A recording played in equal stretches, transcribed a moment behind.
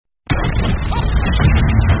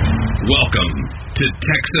Welcome to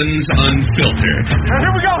Texans Unfiltered.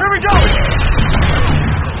 Here we go!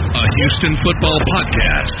 A Houston football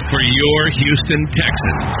podcast for your Houston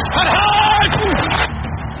Texans.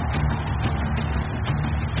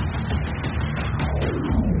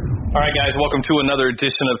 All right, guys, welcome to another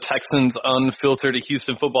edition of Texans Unfiltered, a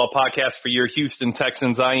Houston football podcast for your Houston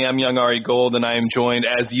Texans. I am Young Ari Gold, and I am joined,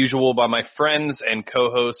 as usual, by my friends and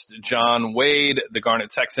co-host John Wade, the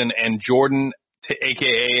Garnet Texan, and Jordan,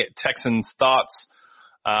 a.k.a. Texans Thoughts.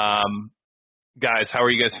 Guys, how are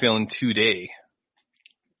you guys feeling today?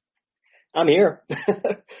 I'm here.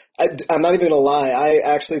 I'm not even going to lie. I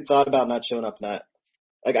actually thought about not showing up tonight.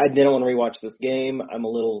 Like, I didn't want to rewatch this game. I'm a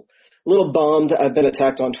little bummed. I've been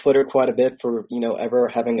attacked on Twitter quite a bit for, ever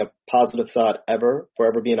having a positive thought for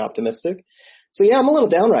ever being optimistic. So, yeah, I'm a little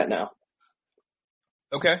down right now.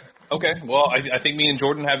 Okay. Well, I think me and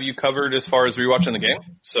Jordan have you covered as far as rewatching the game.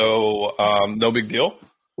 So, no big deal.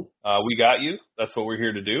 We got you. That's what we're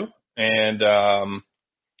here to do. And,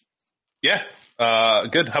 good.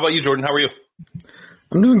 How about you, Jordan? How are you?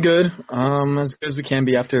 I'm doing good. As good as we can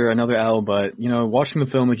be after another L. But, watching the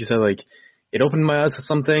film, like you said, it opened my eyes to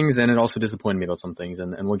some things, and it also disappointed me about some things,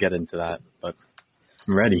 and we'll get into that. But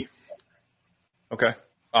I'm ready. Okay.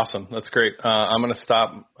 Awesome. That's great. I'm going to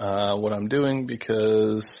stop what I'm doing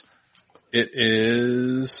because it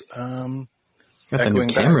is got the new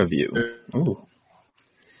camera view. Ooh.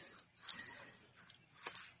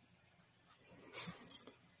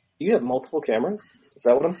 You have multiple cameras? Is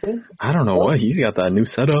that what I'm seeing? I don't know what. He's got that new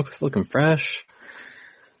setup. It's looking fresh.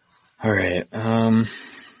 All right. Don't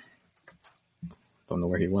know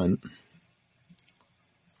where he went.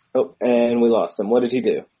 Oh, and we lost him. What did he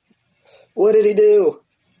do?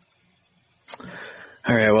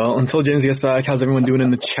 All right, well, until James gets back, how's everyone doing in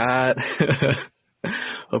the chat?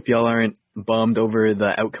 Hope y'all aren't bummed over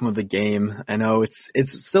the outcome of the game. I know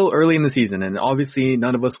it's still early in the season, and obviously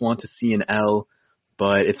none of us want to see an L,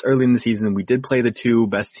 but it's early in the season. We did play the two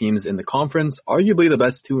best teams in the conference, arguably the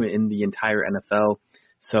best two in the entire NFL,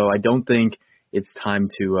 so I don't think it's time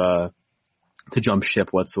to jump ship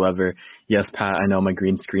whatsoever. Yes, Pat, I know my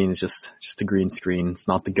green screen is just a green screen. It's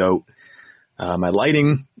not the GOAT. My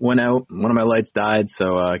lighting went out. One of my lights died,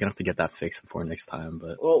 so I'm going to have to get that fixed before next time.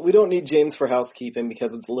 But well, we don't need James for housekeeping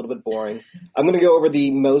because it's a little bit boring. I'm going to go over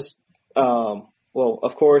the most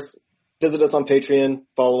of course, visit us on Patreon,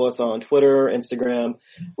 follow us on Twitter, Instagram.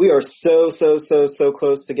 We are so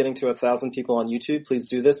close to getting to 1,000 people on YouTube. Please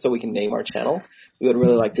do this so we can name our channel. We would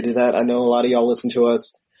really like to do that. I know a lot of y'all listen to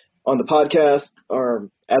us on the podcast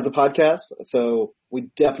or as a podcast, so we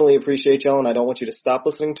definitely appreciate y'all, and I don't want you to stop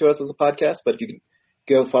listening to us as a podcast, but if you can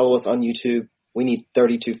go follow us on YouTube, we need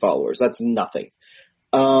 32 followers. That's nothing.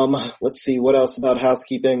 Let's see, what else about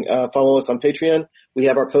housekeeping? Follow us on Patreon. We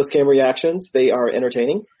have our post-game reactions. They are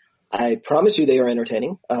entertaining. I promise you they are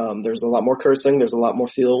entertaining. There's a lot more cursing. There's a lot more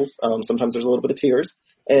feels. Sometimes there's a little bit of tears.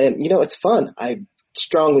 And, it's fun. I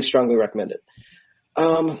strongly recommend it.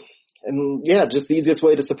 And yeah, just the easiest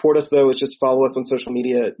way to support us, though, is just follow us on social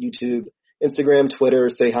media, YouTube, Instagram, Twitter,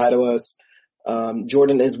 say hi to us.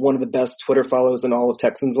 Jordan is one of the best Twitter follows in all of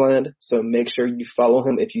Texans land, so make sure you follow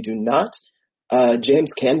him if you do not. James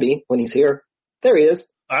can be when he's here. There he is.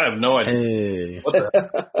 I have no idea. Hey. What the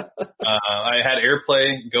I had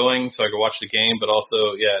AirPlay going so I could watch the game, but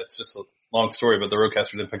also, it's just a long story, but the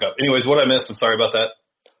roadcaster didn't pick up. Anyways, what I missed, I'm sorry about that.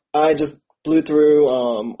 I just blew through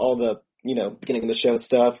all the, beginning of the show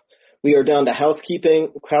stuff. We are down to housekeeping.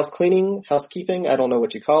 I don't know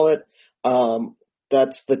what you call it.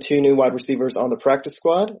 That's the two new wide receivers on the practice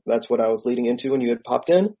squad. That's what I was leading into when you had popped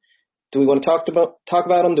in. Do we want to talk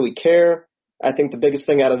about them? Do we care? I think the biggest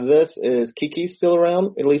thing out of this is Kiki's still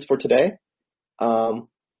around, at least for today.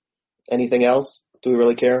 Anything else? Do we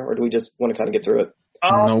really care, or do we just want to kind of get through it?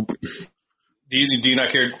 Nope. Do you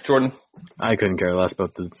not care, Jordan? I couldn't care less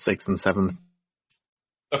about the 6th and 7th.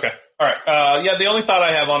 Okay. All right. The only thought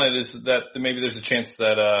I have on it is that maybe there's a chance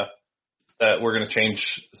that we're going to change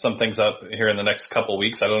some things up here in the next couple of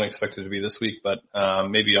weeks. I don't expect it to be this week, but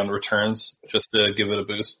maybe on returns just to give it a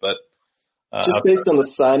boost. But just based on the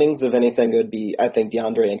signings, if anything, it would be, I think,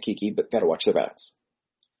 DeAndre and Kiki, but got to watch their backs,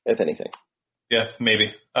 if anything. Yeah,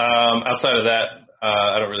 maybe. Outside of that,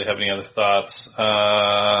 I don't really have any other thoughts.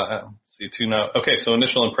 Let's see, okay, so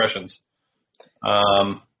initial impressions.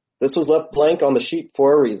 This was left blank on the sheet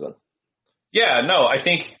for a reason. Yeah, no, I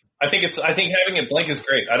think having it blank is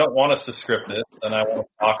great. I don't want us to script it, and I want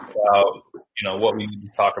to talk about, what we need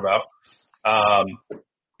to talk about. I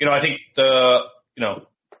think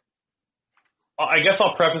I guess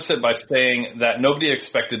I'll preface it by saying that nobody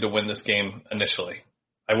expected to win this game initially.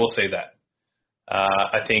 I will say that.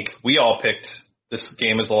 I think we all picked this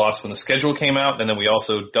game as a loss when the schedule came out, and then we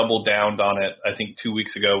also doubled down on it, I think, 2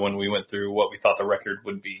 weeks ago when we went through what we thought the record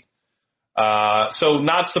would be. So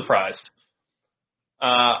not surprised.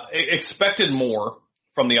 Expected more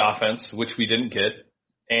from the offense, which we didn't get.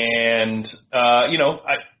 And,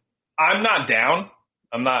 I'm not down.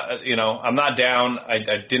 I'm not down. I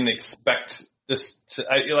didn't expect this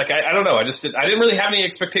I don't know. I didn't really have any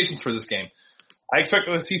expectations for this game. I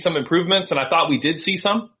expected to see some improvements, and I thought we did see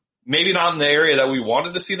some. Maybe not in the area that we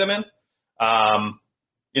wanted to see them in.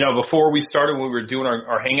 Before we started, when we were doing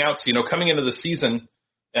our hangouts, coming into the season,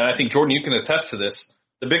 and I think, Jordan, you can attest to this,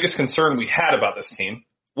 the biggest concern we had about this team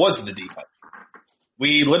was the defense.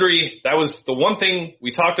 That was the one thing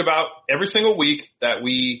we talked about every single week that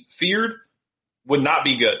we feared would not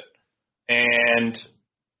be good. And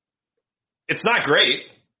it's not great,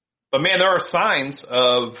 but man, there are signs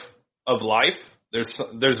of life.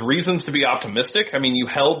 There's reasons to be optimistic. I mean, you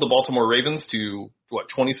held the Baltimore Ravens to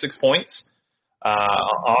 26 points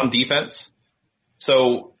on defense.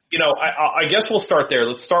 So, I guess we'll start there.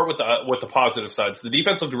 Let's start with the positive sides. The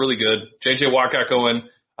defense looked really good. J.J. Watt got going.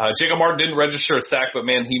 Jacob Martin didn't register a sack, but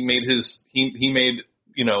man, he made his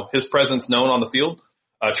presence known on the field.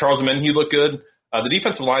 Charles Menhue looked good. The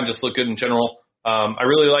defensive line just looked good in general. I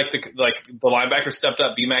really liked the linebackers stepped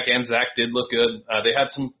up. B-Mac and Zach did look good. They had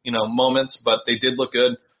some moments, but they did look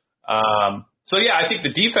good. So yeah, I think the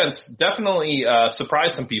defense definitely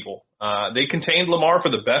surprised some people. They contained Lamar for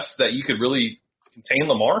the best that you could really contain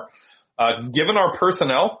Lamar. Given our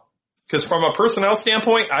personnel, because from a personnel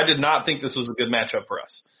standpoint, I did not think this was a good matchup for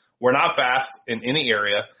us. We're not fast in any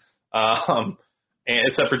area, and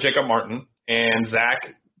except for Jacob Martin and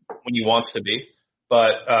Zach when he wants to be.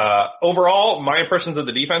 But overall, my impressions of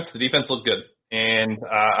the defense looked good. And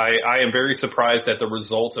I am very surprised at the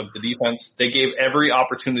results of the defense. They gave every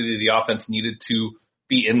opportunity the offense needed to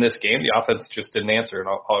be in this game. The offense just didn't answer. And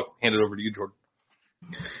I'll hand it over to you, Jordan.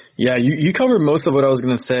 Yeah, you covered most of what I was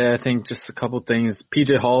going to say. I think just a couple things.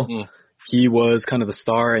 PJ Hall, he was kind of the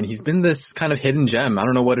star, and he's been this kind of hidden gem. I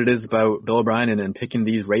don't know what it is about Bill O'Brien and picking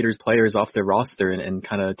these Raiders players off their roster and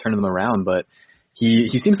kind of turning them around, but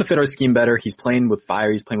he seems to fit our scheme better. He's playing with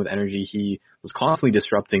fire. He's playing with energy. He was constantly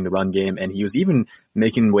disrupting the run game, and he was even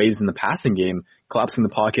making waves in the passing game, collapsing the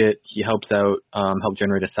pocket. He helped out, helped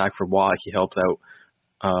generate a sack for Watt. He helped out.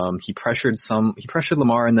 He pressured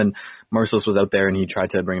Lamar, and then Marcellus was out there, and he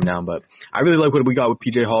tried to bring him down. But I really like what we got with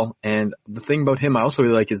PJ Hall. And the thing about him I also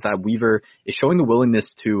really like is that Weaver is showing the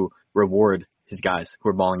willingness to reward his guys who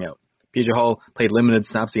are balling out. PJ Hall played limited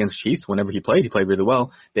snaps against Chiefs. Whenever he played really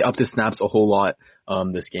well. They upped his snaps a whole lot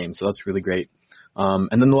this game, so that's really great.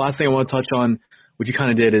 And then the last thing I want to touch on, which you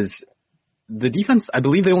kind of did, is the defense. I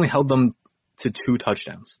believe they only held them to 2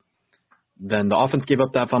 touchdowns. Then the offense gave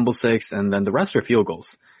up that fumble 6, and then the rest are field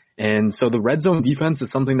goals. And so the red zone defense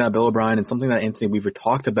is something that Bill O'Brien and something that Anthony Weaver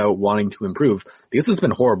talked about wanting to improve, because it's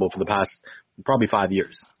been horrible for the past probably 5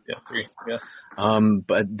 years. Yeah, 3. Yeah.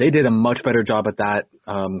 But they did a much better job at that,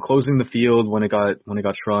 closing the field when it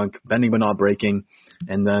got shrunk, bending but not breaking.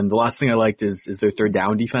 And then the last thing I liked is their third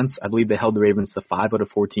down defense. I believe they held the Ravens to 5 out of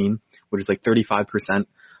 14, which is like 35%,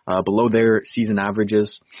 below their season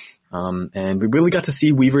averages. And we really got to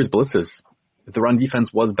see Weaver's blitzes. The run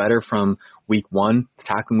defense was better from week 1. The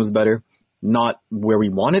tackling was better. Not where we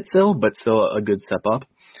want it still, but still a good step up.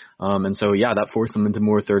 And so, yeah, that forced them into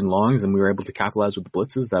more third and longs, and we were able to capitalize with the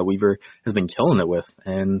blitzes that Weaver has been killing it with.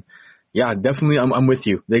 And, yeah, definitely I'm with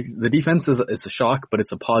you. The defense is a shock, but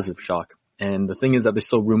it's a positive shock. And the thing is that there's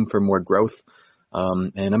still room for more growth.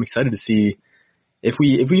 And I'm excited to see if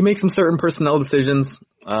we make some certain personnel decisions,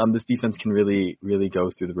 this defense can really, really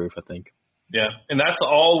go through the roof, I think. Yeah, and that's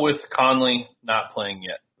all with Conley not playing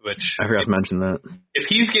yet. Which I forgot to mention that. If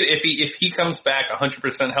he comes back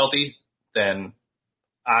 100% healthy, then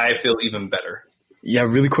I feel even better. Yeah,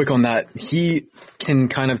 really quick on that. He can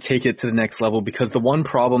kind of take it to the next level, because the one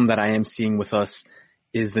problem that I am seeing with us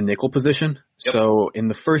is the nickel position. Yep. So in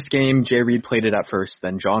the first game, Jay Reed played it at first,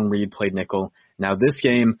 then John Reed played nickel. Now this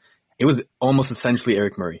game, it was almost essentially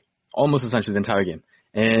Eric Murray, almost essentially the entire game.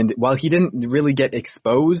 And while he didn't really get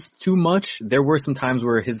exposed too much, there were some times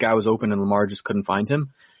where his guy was open and Lamar just couldn't find him.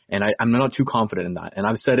 And I'm not too confident in that. And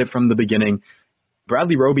I've said it from the beginning.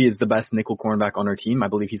 Bradley Roby is the best nickel cornerback on our team. I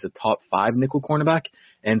believe he's a top 5 nickel cornerback.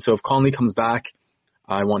 And so if Conley comes back,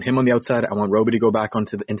 I want him on the outside. I want Roby to go back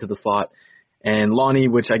into the slot. And Lonnie,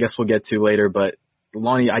 which I guess we'll get to later, but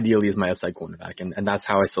Lonnie ideally is my outside cornerback. And that's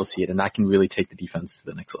how I still see it. And that can really take the defense to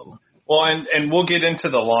the next level. Well, and we'll get into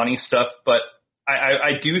the Lonnie stuff, but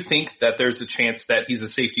I do think that there's a chance that he's a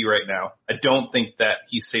safety right now. I don't think that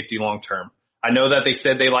he's safety long term. I know that they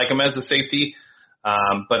said they like him as a safety.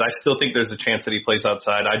 But I still think there's a chance that he plays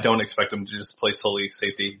outside. I don't expect him to just play solely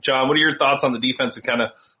safety. John, what are your thoughts on the defense and kind of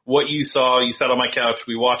what you saw? You sat on my couch.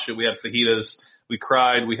 We watched it. We had fajitas. We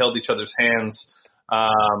cried. We held each other's hands.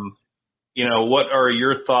 What are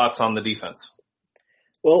your thoughts on the defense?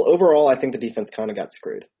 Well, overall, I think the defense kind of got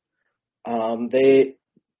screwed. The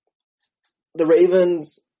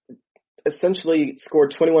Ravens essentially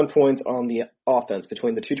scored 21 points on the offense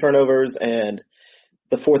between the 2 turnovers and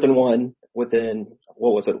the 4th and 1 within,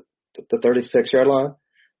 the 36-yard line.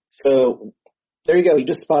 So there you go. You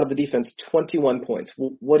just spotted the defense, 21 points.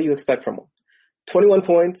 What do you expect from them? 21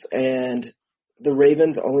 points, and the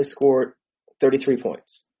Ravens only scored 33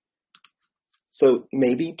 points. So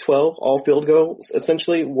maybe 12 all field goals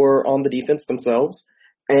essentially were on the defense themselves.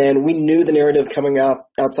 And we knew the narrative coming out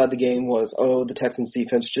outside the game was, the Texans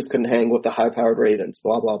defense just couldn't hang with the high-powered Ravens,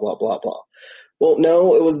 blah, blah, blah, blah, blah. Well,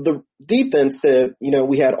 no, it was the defense that,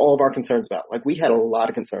 we had all of our concerns about. Like, we had a lot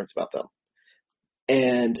of concerns about them.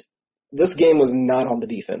 And this game was not on the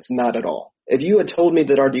defense, not at all. If you had told me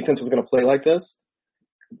that our defense was going to play like this,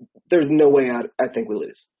 there's no way I think we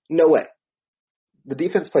lose. No way. The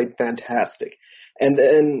defense played fantastic. And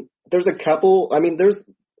then there's a couple,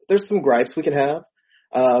 there's some gripes we can have.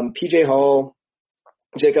 P.J. Hall,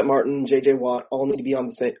 Jacob Martin, J.J. Watt all need to be on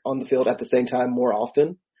the field at the same time more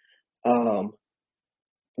often.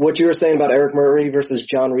 What you were saying about Eric Murray versus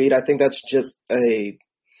John Reed, I think that's just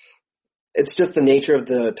it's just the nature of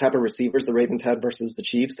the type of receivers the Ravens had versus the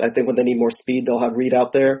Chiefs. I think when they need more speed, they'll have Reed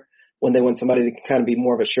out there. When they want somebody that can kind of be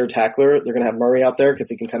more of a sure tackler, they're going to have Murray out there because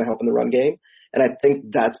he can kind of help in the run game. And I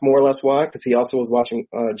think that's more or less why, because he also was watching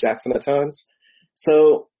Jackson at times.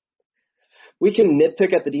 So we can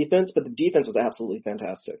nitpick at the defense, but the defense was absolutely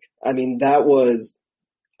fantastic. I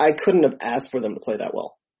couldn't have asked for them to play that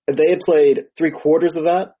well. If they had played 3/4 of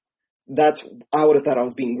that, I would have thought I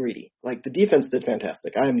was being greedy. Like, the defense did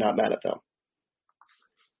fantastic. I am not mad at them.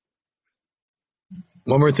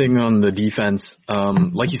 One more thing on the defense.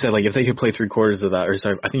 Like you said, if they could play 3/4 of that, or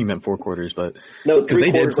sorry, I think you meant 4/4, but no, because they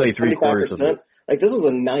did play 3/4 of it. Like, this was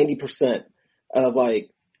a 90% of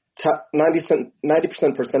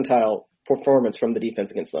 90% percentile performance from the defense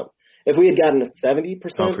against them. If we had gotten a 70%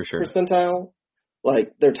 percentile,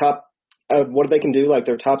 their top, what they can do,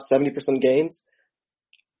 their top 70% games,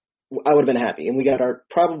 I would have been happy. And we got our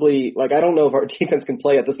probably, I don't know if our defense can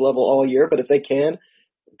play at this level all year, but if they can,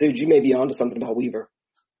 dude, you may be onto something about Weaver.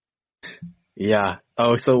 Yeah.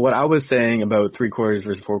 Oh, so what I was saying about 3/4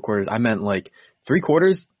 versus 4/4, I meant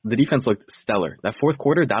 3/4, the defense looked stellar. That 4th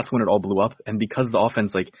quarter, that's when it all blew up. And because the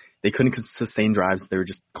offense, they couldn't sustain drives, they were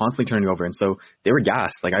just constantly turning over. And so they were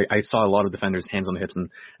gassed. I saw a lot of defenders hands on the hips, and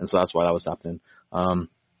so that's why that was happening.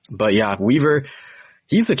 But yeah, Weaver,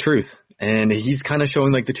 he's the truth. And he's kind of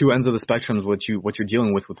showing the two ends of the spectrum of what you're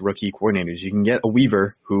dealing with rookie coordinators. You can get a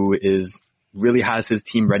Weaver who really has his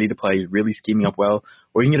team ready to play, really scheming up well,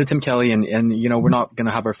 or you can get a Tim Kelly, and we're not going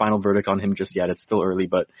to have our final verdict on him just yet. It's still early,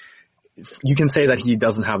 but you can say that he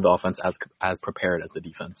doesn't have the offense as prepared as the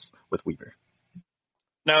defense with Weaver.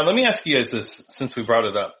 Now, let me ask you guys this, since we brought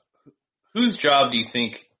it up. Whose job do you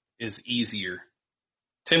think is easier,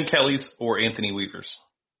 Tim Kelly's or Anthony Weaver's?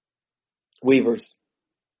 Weaver's.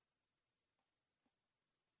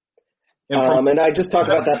 And I just talked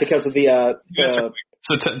about that because of the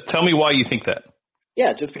So tell me why you think that.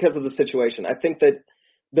 Yeah, just because of the situation. I think that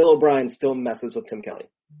Bill O'Brien still messes with Tim Kelly.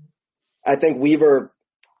 I think Weaver,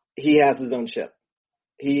 he has his own ship.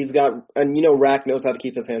 He's got, and Rack knows how to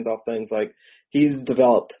keep his hands off things. He's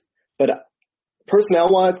developed. But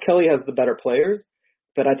personnel-wise, Kelly has the better players.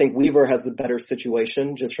 But I think Weaver has the better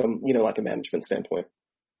situation just from, a management standpoint.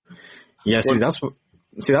 Yeah, that's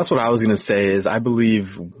what I was going to say is I believe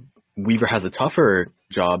Weaver has a tougher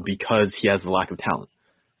job because he has the lack of talent.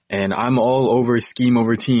 And I'm all over scheme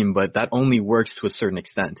over team, but that only works to a certain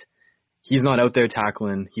extent. He's not out there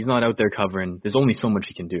tackling. He's not out there covering. There's only so much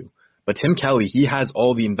he can do. But Tim Kelly, he has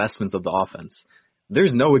all the investments of the offense.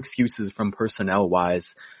 There's no excuses from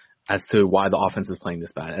personnel-wise as to why the offense is playing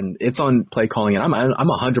this bad. And it's on play calling, and I'm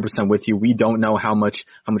 100% with you. We don't know how much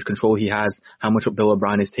control he has, how much Bill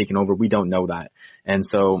O'Brien has taken over. We don't know that. And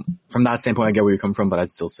so from that standpoint, I get where you come from, but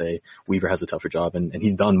I'd still say Weaver has a tougher job, and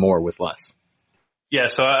he's done more with less. Yeah,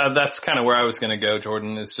 so that's kind of where I was going to go,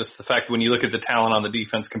 Jordan, is just the fact when you look at the talent on the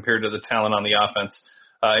defense compared to the talent on the offense,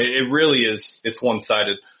 it really is, it's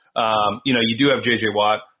one-sided. You do have J.J.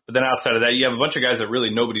 Watt, but then outside of that, you have a bunch of guys that really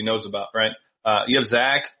nobody knows about, right? You have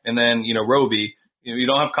Zach, and then, Roby. You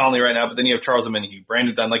don't have Conley right now, but then you have Charles Omenihu,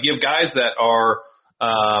 Brandon Dunn. You have guys that are,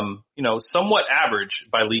 somewhat average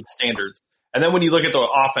by league standards. And then when you look at the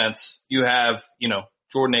offense, you have,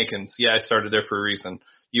 Jordan Akins. Yeah, I started there for a reason.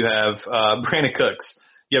 You have Brandon Cooks.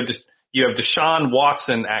 You have Deshaun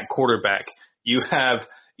Watson at quarterback. You have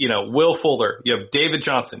Will Fuller. You have David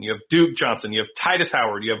Johnson. You have Duke Johnson. You have Titus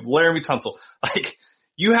Howard. You have Laramie Tunsil. Like,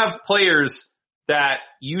 you have players that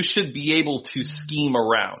you should be able to scheme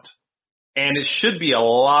around, and it should be a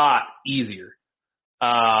lot easier.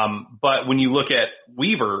 But when you look at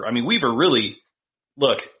Weaver, Weaver really,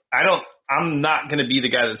 look, I'm not going to be the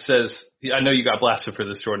guy that says, I know you got blasted for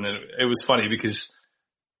this, Jordan. It was funny because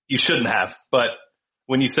you shouldn't have. But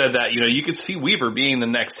when you said that, you could see Weaver being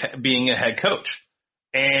a head coach.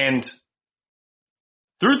 And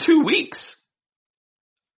through 2 weeks,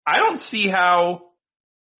 I don't see how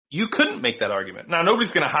you couldn't make that argument. Now,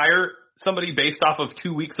 nobody's going to hire somebody based off of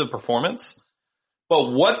 2 weeks of performance.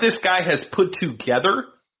 But what this guy has put together,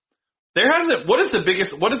 what is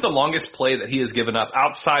the longest play that he has given up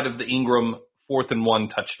outside of the Ingram 4th and 1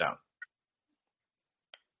 touchdown?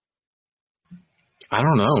 I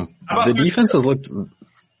don't know. The defense has looked,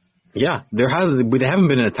 they haven't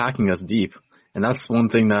been attacking us deep, and that's one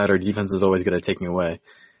thing that our defense is always good at taking away.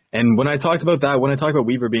 And when I talked about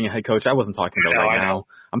Weaver being a head coach, I wasn't talking about right now.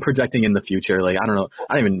 I'm projecting in the future. Like, I don't know.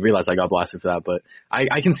 I didn't even realize I got blasted for that, but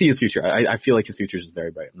I can see his future. I feel like his future is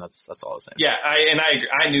very bright, and that's all I was saying. Yeah,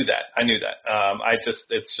 I knew that.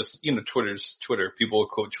 It's just Twitter's Twitter. People will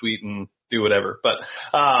quote tweet and do whatever. But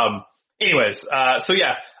anyways, so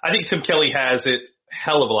yeah, I think Tim Kelly has it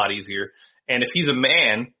hell of a lot easier. And if he's a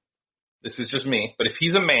man, this is just me, but if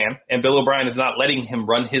he's a man and Bill O'Brien is not letting him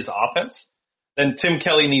run his offense, then Tim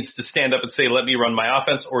Kelly needs to stand up and say, let me run my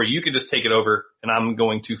offense, or you could just take it over and I'm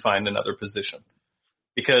going to find another position.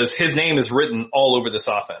 Because his name is written all over this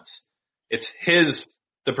offense.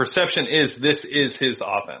 The perception is this is his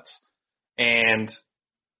offense. And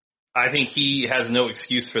I think he has no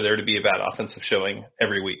excuse for there to be a bad offensive showing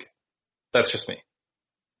every week. That's just me.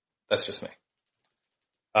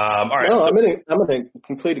 All right. No, I'm in a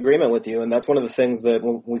complete agreement with you, and that's one of the things that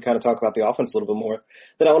when we kind of talk about the offense a little bit more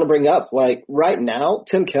that I want to bring up. Like, right now,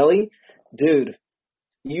 Tim Kelly, dude,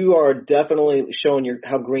 you are definitely showing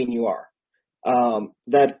how green you are.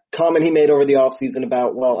 That comment he made over the offseason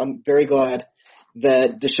about, well, I'm very glad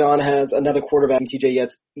that Deshaun has another quarterback, TJ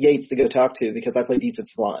Yates, to go talk to because I play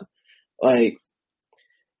defensive line. Like,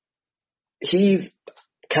 he's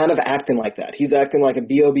kind of acting like that. He's acting like a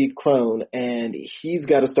B.O.B. clone, and he's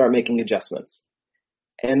got to start making adjustments.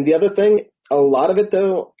 And the other thing, a lot of it,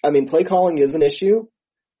 though, play calling is an issue,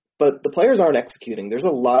 but the players aren't executing. There's a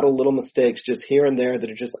lot of little mistakes just here and there that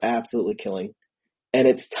are just absolutely killing. And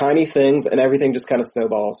it's tiny things, and everything just kind of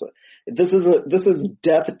snowballs. This is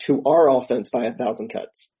death to our offense by 1,000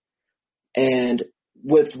 cuts. And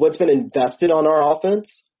with what's been invested on our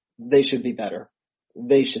offense, they should be better.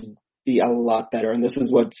 They should be a lot better. And this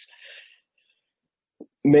is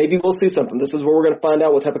maybe we'll see something. This is where we're going to find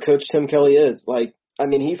out what type of coach Tim Kelly is.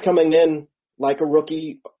 He's coming in like a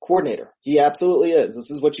rookie coordinator. He absolutely is. This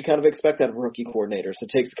is what you kind of expect out of rookie coordinators. It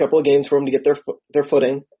takes a couple of games for them to get their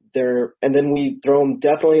footing there. And then we throw them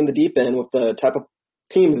definitely in the deep end with the type of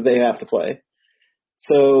teams that they have to play.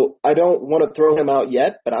 So I don't want to throw him out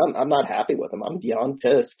yet, but I'm not happy with him. I'm beyond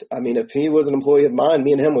pissed. If he was an employee of mine,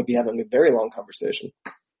 me and him would be having a very long conversation.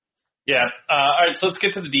 Yeah. All right. So let's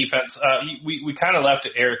get to the defense. We kind of left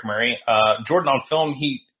at Eric Murray. Jordan, on film,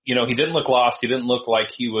 he didn't look lost. He didn't look like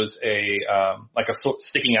he was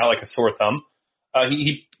sticking out like a sore thumb.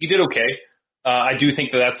 He did okay. I do think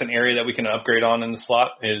that's an area that we can upgrade on in the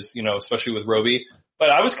slot is, especially with Roby. But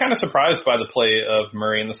I was kind of surprised by the play of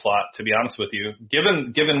Murray in the slot, to be honest with you.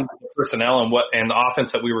 Given the personnel and the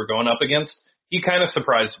offense that we were going up against, he kind of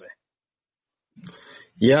surprised me.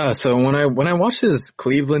 Yeah, so when I watched his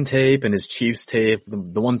Cleveland tape and his Chiefs tape,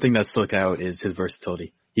 the one thing that stuck out is his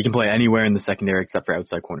versatility. He can play anywhere in the secondary except for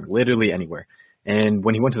outside corner, literally anywhere. And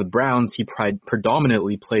when he went to the Browns, he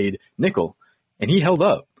predominantly played nickel, and he held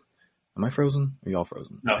up. Am I frozen? Are you all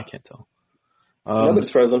frozen? No. I can't tell.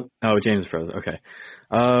 Nobody's frozen. Oh, James is frozen. Okay.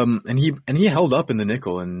 And he held up in the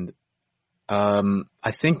nickel, and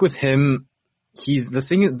I think with him,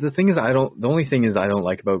 the only thing is I don't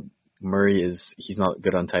like about Murray is he's not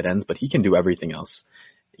good on tight ends, but he can do everything else.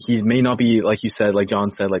 He may not be, like you said, like John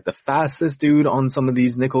said, like the fastest dude on some of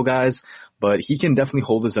these nickel guys, but he can definitely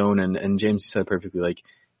hold his own. And James said perfectly, like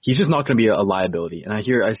he's just not going to be a liability. And I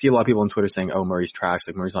see a lot of people on Twitter saying, "Oh, Murray's trash.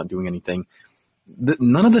 Like Murray's not doing anything."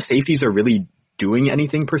 None of the safeties are really doing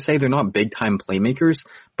anything per se. They're not big time playmakers,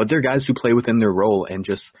 but they're guys who play within their role and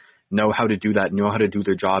just know how to do that, know how to do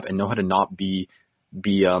their job, and know how to not be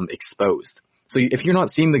exposed. So if you're not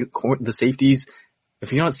seeing the safeties,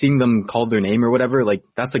 if you're not seeing them called their name or whatever, like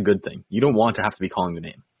that's a good thing. You don't want to have to be calling the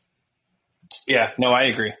name. Yeah, no, I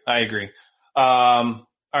agree.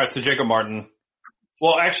 All right, so Jacob Martin.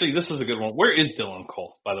 Well, actually, this is a good one. Where is Dylan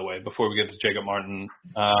Cole, by the way, before we get to Jacob Martin?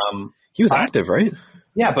 He was active, right?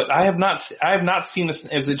 Yeah, but I have not seen this.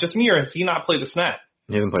 Is it just me, or has he not played a snap?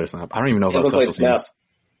 He hasn't played a snap. I don't even know about special teams.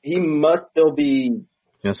 He must still be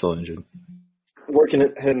still injured. Working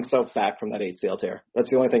himself back from that ACL tear. That's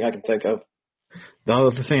the only thing I can think of. The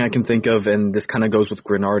other thing I can think of, and this kind of goes with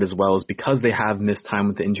Grenard as well, is because they have missed time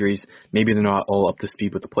with the injuries, maybe they're not all up to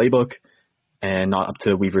speed with the playbook and not up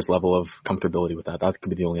to Weaver's level of comfortability with that. That could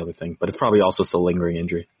be the only other thing. But it's probably also still a lingering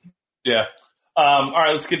injury. Yeah. All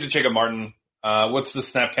right, let's get to Jacob Martin. What's the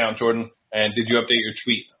snap count, Jordan? And did you update your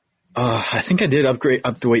tweet? I think I did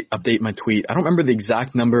update my tweet. I don't remember the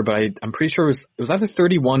exact number, but I'm pretty sure it was either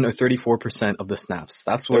 31 or 34% of the snaps.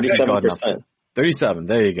 That's what 37%. 37.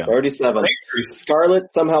 There you go. 37. Scarlett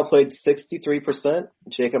somehow played 63%.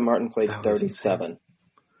 Jacob Martin played 37.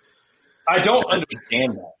 I don't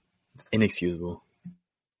understand that. Inexcusable.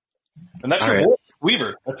 And that's your boy,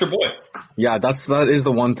 Weaver. That's your boy. Yeah, that is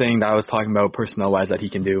the one thing that I was talking about personnel-wise that he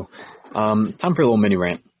can do. Time for a little mini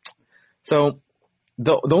rant. So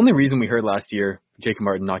the only reason we heard last year Jacob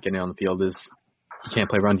Martin not getting on the field is he can't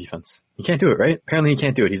play run defense. He can't do it, right? Apparently he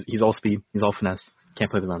can't do it. He's all speed. He's all finesse. Can't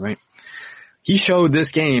play the run, right? He showed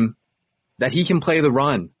this game that he can play the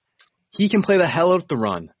run. He can play the hell out of the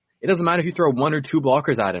run. It doesn't matter if you throw one or two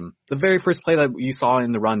blockers at him. The very first play that you saw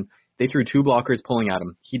in the run, they threw two blockers pulling at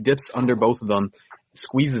him. He dips under both of them,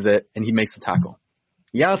 squeezes it, and he makes the tackle.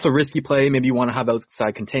 Yeah, it's a risky play. Maybe you want to have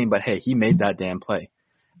outside contained, but hey, he made that damn play.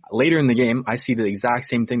 Later in the game, I see the exact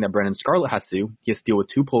same thing that Brendan Scarlett has to do. He has to deal with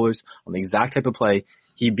two pullers on the exact type of play.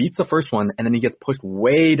 He beats the first one, and then he gets pushed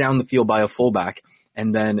way down the field by a fullback.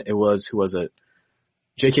 And then who was it?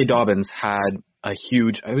 J.K. Dobbins had a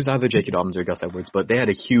huge, it was either J.K. Dobbins or Gus Edwards, but they had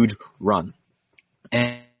a huge run.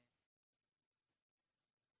 And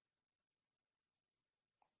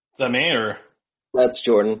is that me or? That's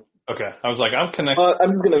Jordan. Okay. I was like, I'm connected.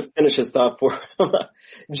 I'm just going to finish his thought for him.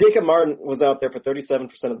 Jacob Martin was out there for 37%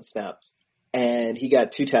 of the snaps, and he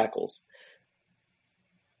got two tackles.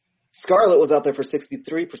 Scarlett was out there for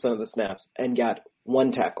 63% of the snaps and got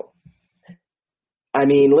one tackle. I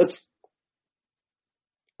mean,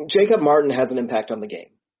 Jacob Martin has an impact on the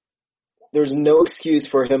game. There's no excuse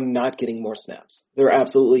for him not getting more snaps. There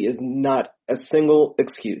absolutely is not a single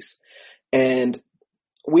excuse. And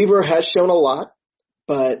Weaver has shown a lot,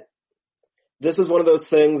 but this is one of those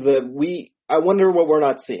things that I wonder what we're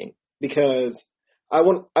not seeing, because I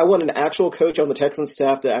want an actual coach on the Texans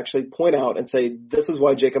staff to actually point out and say, this is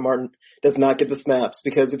why Jacob Martin does not get the snaps.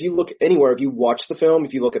 Because if you look anywhere, if you watch the film,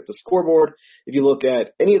 if you look at the scoreboard, if you look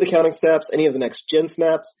at any of the counting snaps, any of the next gen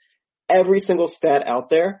snaps, every single stat out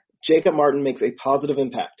there, Jacob Martin makes a positive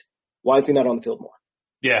impact. Why is he not on the field more?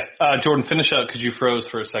 Yeah. Jordan, finish up because you froze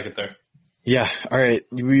for a second there. Yeah. All right.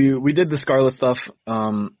 We did the Scarlet stuff.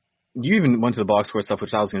 You even went to the box score stuff,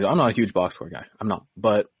 which I was going to do. I'm not a huge box score guy. I'm not.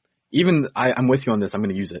 But even I'm with you on this. I'm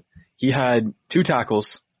going to use it. He had two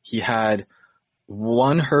tackles. He had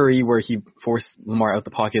one hurry where he forced Lamar out the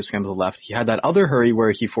pocket, scrambled to the left. He had that other hurry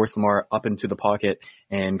where he forced Lamar up into the pocket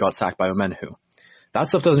and got sacked by Omenihu. That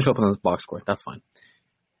stuff doesn't show up on this box score. That's fine.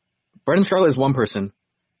 Brendan Scarlett is one person.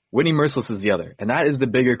 Whitney Merciless is the other. And that is the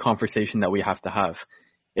bigger conversation that we have to have.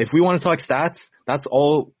 If we want to talk stats, that's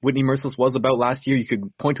all Whitney Merciless was about last year. You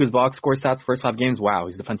could point to his box score stats, first 5 games. Wow,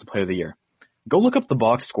 he's Defensive Player of the Year. Go look up the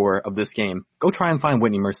box score of this game. Go try and find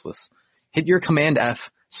Whitney Merciless. Hit your Command F,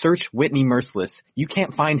 search Whitney Merciless. You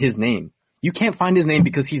can't find his name. You can't find his name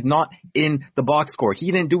because he's not in the box score.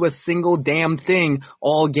 He didn't do a single damn thing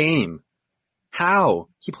all game. How?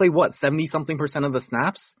 He played, 70-something% of the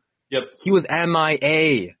snaps? Yep. He was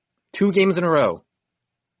MIA 2 games in a row.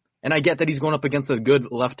 And I get that he's going up against a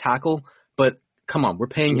good left tackle, but come on, we're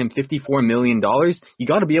paying him $54 million. You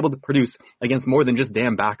got to be able to produce against more than just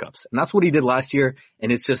damn backups. And that's what he did last year,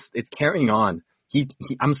 and it's carrying on.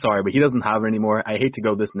 I'm sorry, but he doesn't have it anymore. I hate to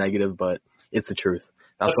go this negative, but it's the truth.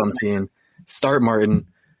 That's what I'm seeing. Start Martin.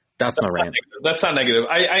 That's my rant. That's not negative.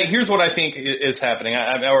 Here's what I think is happening.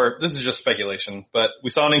 Or this is just speculation, but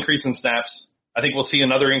we saw an increase in snaps. I think we'll see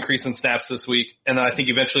another increase in snaps this week, and then I think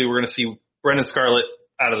eventually we're going to see Brendan Scarlett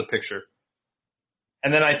out of the picture.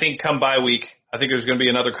 And then I think come bye week, I think there's going to be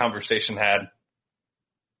another conversation had.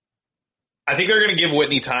 I think they're going to give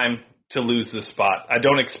Whitney time to lose this spot. I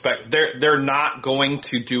don't expect they're not going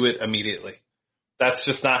to do it immediately. That's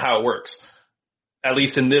just not how it works. At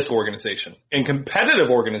least in this organization. In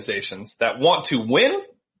competitive organizations that want to win,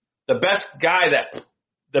 the best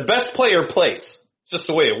player plays. It's just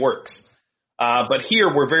the way it works. But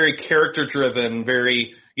here we're very character driven,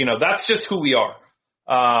 very, that's just who we are.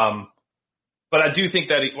 But I do think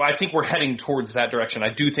that I think we're heading towards that direction.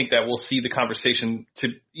 I do think that we'll see the conversation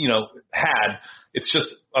had. It's just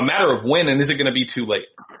a matter of when, and is it going to be too late,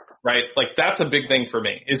 right? Like, that's a big thing for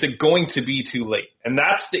me. Is it going to be too late? And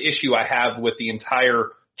that's the issue I have with the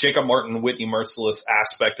entire Jacob Martin, Whitney Mercilus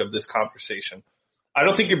aspect of this conversation. I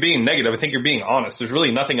don't think you're being negative. I think you're being honest. There's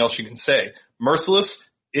really nothing else you can say. Mercilus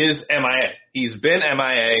is MIA. He's been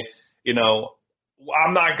MIA.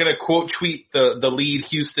 I'm not going to quote tweet the lead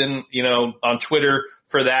Houston, on Twitter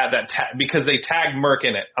for because they tagged Merck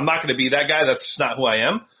in it. I'm not going to be that guy. That's just not who I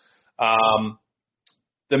am.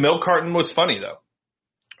 The milk carton was funny, though,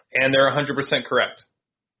 and they're 100% correct.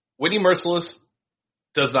 Whitney Mercilus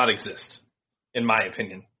does not exist, in my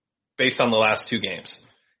opinion, based on the last 2 games.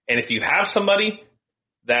 And if you have somebody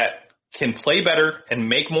that can play better and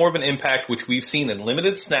make more of an impact, which we've seen in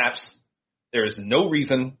limited snaps, there is no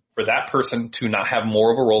reason for that person to not have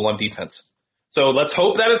more of a role on defense. So let's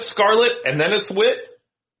hope that it's Scarlett and then it's Witt.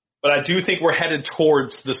 But I do think we're headed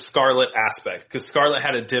towards the Scarlett aspect because Scarlett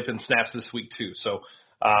had a dip in snaps this week too. So,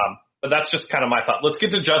 but that's just kind of my thought. Let's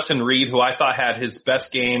get to Justin Reid, who I thought had his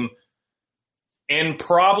best game and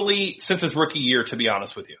probably since his rookie year, to be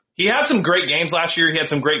honest with you. He had some great games last year. He had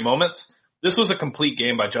some great moments. This was a complete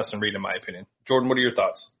game by Justin Reid, in my opinion. Jordan, what are your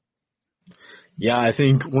thoughts? Yeah, I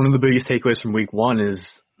think one of the biggest takeaways from week 1 is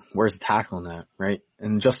where's the tackle in that, right?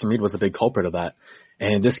 And Justin Reid was a big culprit of that.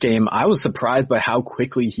 And this game, I was surprised by how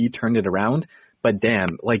quickly he turned it around. But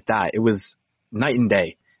damn, like that, it was night and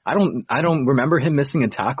day. I don't remember him missing a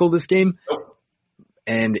tackle this game. Nope.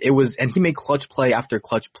 And he made clutch play after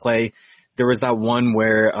clutch play. There was that one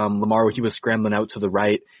where Lamar, he was scrambling out to the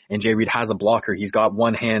right, and Jay Reid has a blocker. He's got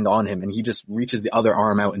one hand on him, and he just reaches the other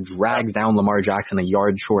arm out and drags down Lamar Jackson a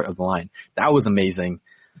yard short of the line. That was amazing.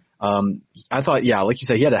 I thought, yeah, like you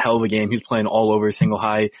said, he had a hell of a game. He was playing all over, single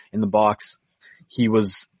high in the box. He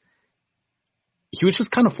was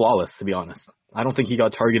just kind of flawless, to be honest. I don't think he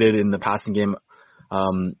got targeted in the passing game.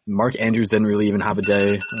 Mark Andrews didn't really even have a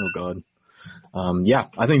day. Oh, God. Yeah,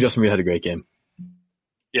 I think Justin Reid had a great game.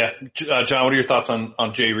 Yeah. John, what are your thoughts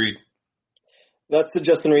on Jay Reid? That's the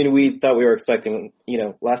Justin Reid we thought we were expecting,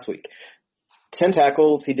 last week. 10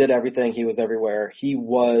 tackles. He did everything. He was everywhere. He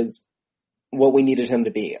was what we needed him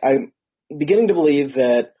to be. I'm beginning to believe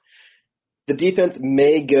that the defense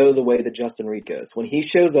may go the way that Justin Reid goes. When he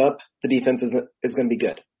shows up, the defense is going to be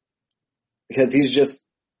good. Because he's just,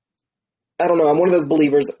 I don't know, I'm one of those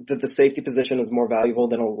believers that the safety position is more valuable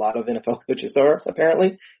than a lot of NFL coaches are,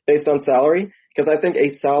 apparently, based on salary. Because I think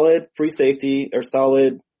a solid free safety or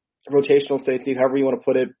solid rotational safety, however you want to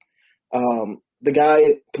put it, the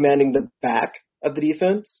guy commanding the back of the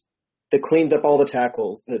defense that cleans up all the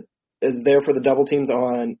tackles, that is there for the double teams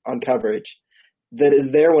on coverage, that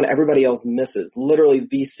is there when everybody else misses, literally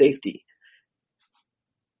the safety.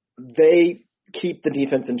 They keep the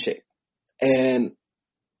defense in shape. And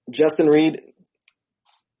Justin Reid,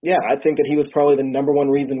 yeah, I think that he was probably the number one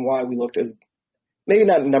reason why we looked as, maybe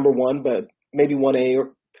not number one, but maybe 1A,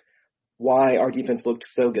 or why our defense looked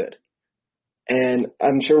so good. And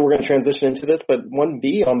I'm sure we're going to transition into this, but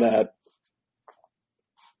 1B on that,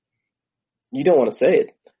 you don't want to say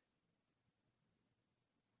it.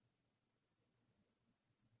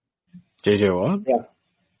 J.J. Watt? Yeah.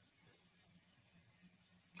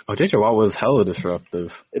 Oh, J.J. Watt was hella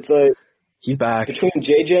disruptive. It's like he's back. Between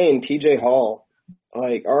J.J. and P.J. Hall,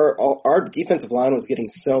 like our defensive line was getting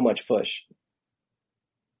so much push.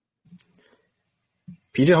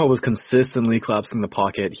 P.J. Hall was consistently collapsing the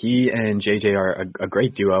pocket. He and J.J. are a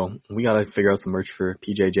great duo. We got to figure out some merch for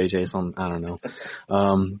P.J., J.J., some, I don't know.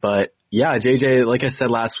 But, yeah, J.J., like I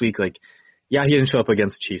said last week, yeah, he didn't show up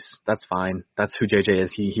against the Chiefs. That's fine. That's who J.J.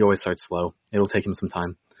 is. He always starts slow. It'll take him some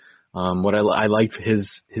time. What I liked,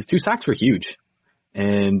 his 2 sacks were huge.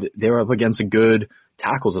 And they were up against good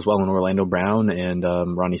tackles as well in Orlando Brown and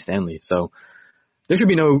Ronnie Stanley. So there should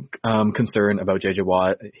be no concern about J.J.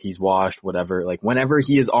 Watt. He's washed, whatever. Whenever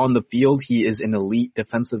he is on the field, he is an elite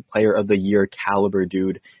defensive player of the year caliber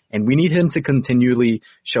dude. And we need him to continually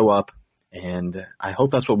show up. And I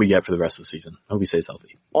hope that's what we get for the rest of the season. I hope he stays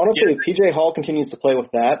healthy. Honestly, if P.J. Hall continues to play with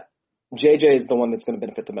that, J.J. is the one that's going to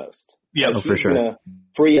benefit the most. Yeah, for sure. He's going to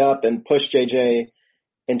free up and push J.J.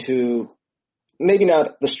 into maybe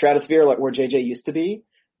not the stratosphere like where J.J. used to be,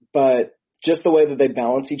 but just the way that they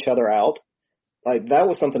balance each other out. That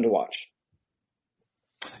was something to watch.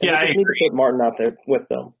 And yeah, I just need to put Martin out there with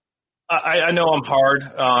them. I know I'm hard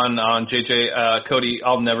on JJ. Cody,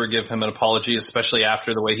 I'll never give him an apology, especially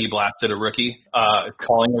after the way he blasted a rookie,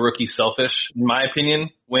 calling a rookie selfish. In my opinion,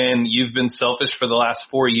 when you've been selfish for the last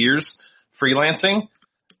 4 years freelancing,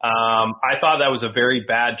 I thought that was a very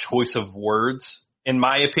bad choice of words, in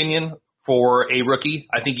my opinion, for a rookie.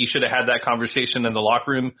 I think you should have had that conversation in the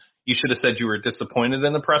locker room. You should have said you were disappointed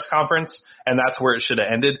in the press conference, and that's where it should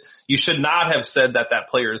have ended. You should not have said that that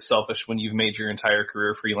player is selfish when you've made your entire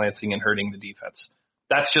career freelancing and hurting the defense.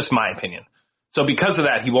 That's just my opinion. So because of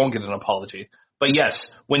that, he won't get an apology. But yes,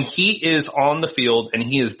 when he is on the field and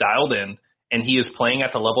he is dialed in and he is playing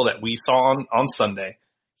at the level that we saw on Sunday,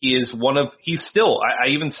 he's still, I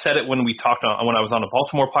even said it when when I was on a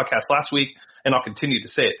Baltimore podcast last week, and I'll continue to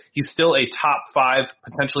say it. He's still a top 5,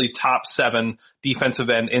 potentially top 7 defensive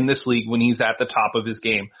end in this league when he's at the top of his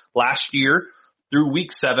game. Last year, through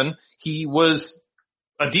week 7, he was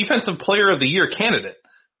a defensive player of the year candidate.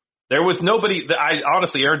 There was nobody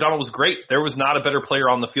honestly, Aaron Donald was great. There was not a better player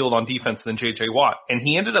on the field on defense than J.J. Watt, and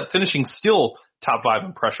he ended up finishing still top 5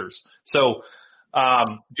 in pressures. So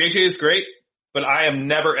J.J. is great. But I am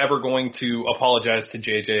never, ever going to apologize to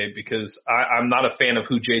JJ because I'm not a fan of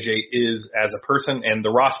who JJ is as a person. And the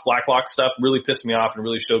Ross Blacklock stuff really pissed me off and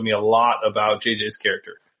really showed me a lot about JJ's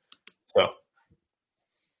character. So,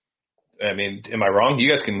 I mean, am I wrong? You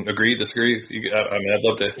guys can agree, disagree. I'd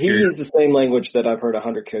love to hear. He uses the same language that I've heard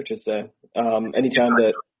 100 coaches say. Anytime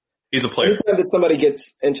that he's a player. Anytime that somebody gets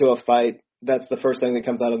into a fight, that's the first thing that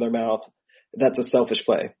comes out of their mouth. That's a selfish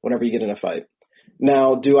play whenever you get in a fight.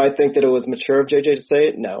 Now, do I think that it was mature of JJ to say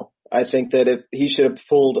it? No. I think that he should have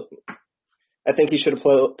pulled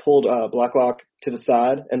Blacklock to the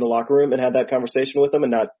side in the locker room and had that conversation with him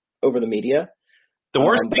and not over the media. The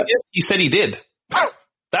worst thing is he said he did.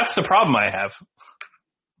 That's the problem I have.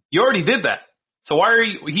 You already did that. So why are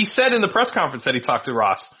you – he said in the press conference that he talked to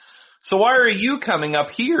Ross. So why are you coming up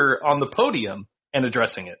here on the podium and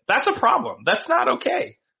addressing it? That's a problem. That's not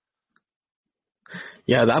okay.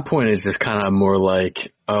 Yeah, that point is just kind of more like,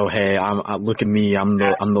 oh, hey, look at me, I'm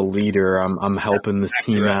the leader, I'm helping this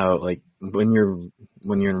team out. Like when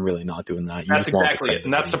you're really not doing that. That's exactly it,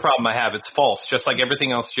 and that's the problem I have. It's false, just like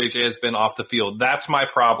everything else JJ has been off the field. That's my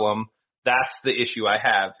problem. That's the issue I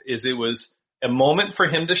have. Is it was a moment for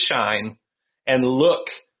him to shine and look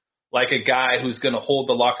like a guy who's going to hold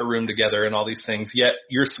the locker room together and all these things. Yet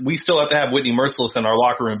we still have to have Whitney Merciless in our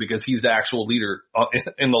locker room because he's the actual leader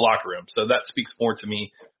in the locker room. So that speaks more to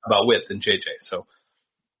me about Whit than JJ. So,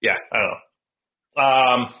 yeah, I don't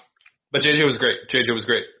know. But JJ was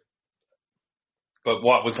great. But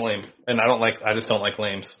Watt was lame, and I just don't like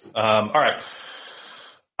lames. All right.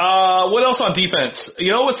 What else on defense?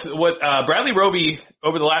 You know what Bradley Roby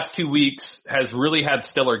over the last 2 weeks has really had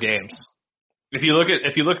stellar games. If you look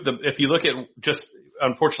at just,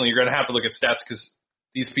 unfortunately, you're going to have to look at stats because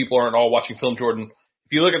these people aren't all watching film, Jordan.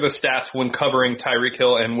 If you look at the stats when covering Tyreek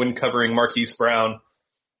Hill and when covering Marquise Brown,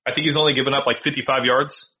 I think he's only given up like 55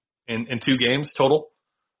 yards in 2 games total.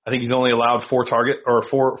 I think he's only allowed 4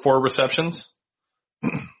 receptions.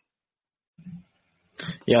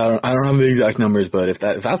 Yeah, I don't have the exact numbers, but if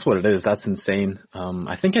that's what it is, that's insane.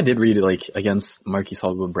 I think I did read it like against Marquise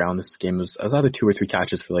Hollywood Brown. This game was either 2 or 3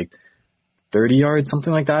 catches for like 30 yards,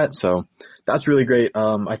 something like that. So that's really great.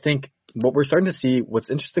 I think what we're starting to see, what's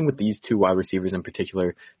interesting with these 2 wide receivers in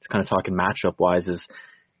particular, to kind of talking matchup-wise, is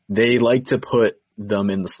they like to put them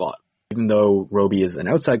in the slot. Even though Roby is an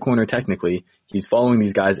outside corner technically, he's following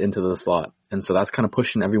these guys into the slot. And so that's kind of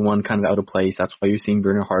pushing everyone kind of out of place. That's why you're seeing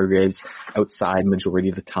Bernard Hargreaves outside majority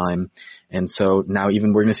of the time. And so now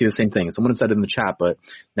even we're going to see the same thing. Someone said it in the chat, but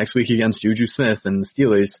next week against Juju Smith and the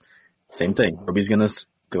Steelers, same thing. Roby's going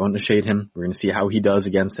to shade him. We're going to see how he does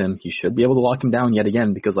against him. He should be able to lock him down yet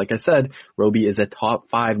again because, like I said, Roby is a top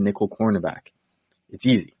 5 nickel cornerback. It's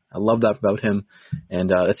easy. I love that about him, and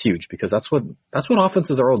that's huge because that's what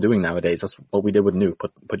offenses are all doing nowadays. That's what we did with Nuke.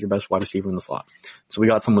 Put your best wide receiver in the slot. So we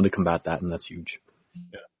got someone to combat that, and that's huge.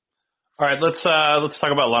 Yeah. All right, let's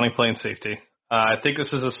talk about Lonnie playing safety. I think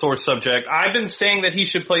this is a sore subject. I've been saying that he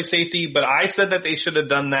should play safety, but I said that they should have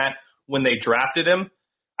done that when they drafted him.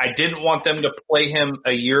 I didn't want them to play him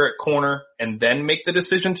a year at corner and then make the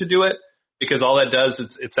decision to do it because all that does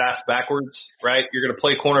is it's ass backwards, right? You're going to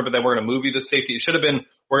play corner, but then we're going to move you to safety. It should have been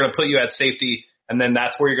we're going to put you at safety, and then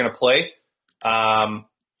that's where you're going to play.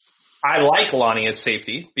 I like Lonnie as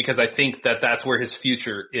safety because I think that that's where his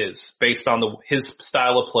future is based on his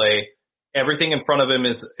style of play. Everything in front of him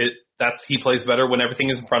he plays better when everything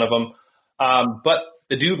is in front of him. But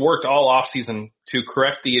the dude worked all offseason to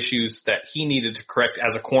correct the issues that he needed to correct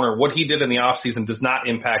as a corner. What he did in the offseason does not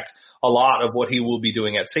impact a lot of what he will be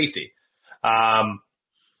doing at safety.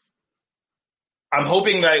 I'm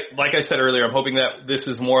hoping that, like I said earlier, I'm hoping that this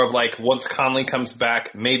is more of like once Conley comes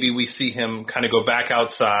back, maybe we see him kind of go back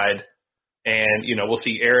outside and, we'll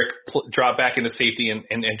see Eric drop back into safety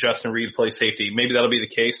and Justin Reed play safety. Maybe that'll be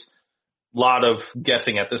the case. A lot of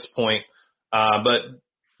guessing at this point. But,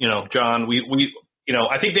 John,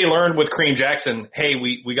 I think they learned with Kareem Jackson, hey,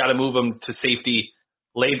 we got to move him to safety.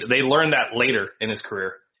 They learned that later in his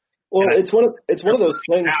career. Well, it's one of those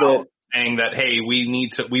things that saying that, hey, we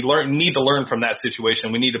need to learn from that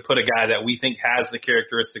situation. We need to put a guy that we think has the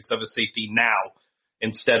characteristics of a safety now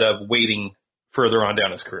instead of waiting further on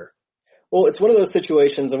down his career. Well, it's one of those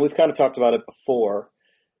situations, and we've kind of talked about it before,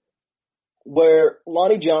 where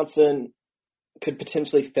Lonnie Johnson could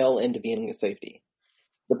potentially fell into being a safety.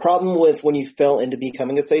 The problem with when you fell into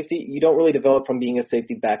becoming a safety, you don't really develop from being a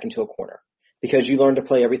safety back into a corner because you learn to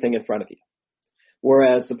play everything in front of you.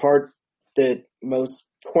 Whereas the part that most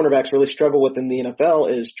cornerbacks really struggle with in the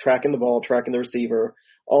NFL is tracking the ball, tracking the receiver,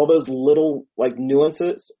 all those little like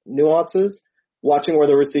nuances, watching where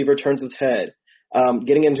the receiver turns his head,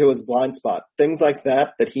 getting into his blind spot, things like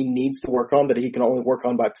that he needs to work on that he can only work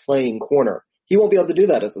on by playing corner. He won't be able to do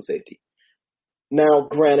that as a safety. Now,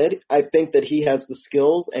 granted, I think that he has the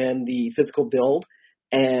skills and the physical build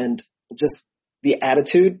and just the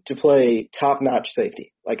attitude to play top-notch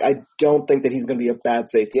safety. Like, I don't think that he's going to be a bad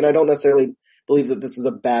safety, and I don't necessarily believe that this is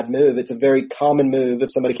a bad move. It's a very common move if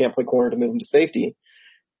somebody can't play corner to move him to safety.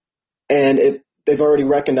 And if they've already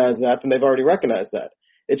recognized that, then they've already recognized that.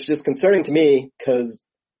 It's just concerning to me because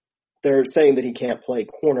they're saying that he can't play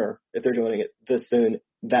corner if they're doing it this soon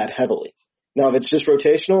that heavily. Now, if it's just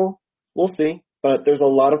rotational, we'll see. But there's a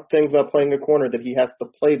lot of things about playing a corner that he has to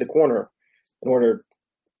play the corner in order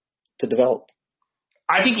to develop.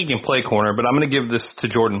 I think he can play corner, but I'm going to give this to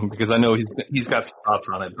Jordan because I know he's got some thoughts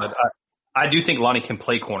on it. But I do think Lonnie can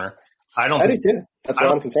play corner. I do too. That's why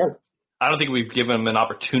I'm concerned. I don't think we've given him an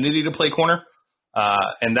opportunity to play corner,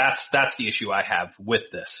 and that's the issue I have with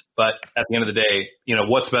this. But at the end of the day,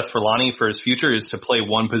 what's best for Lonnie for his future is to play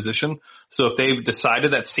one position. So if they've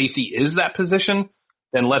decided that safety is that position,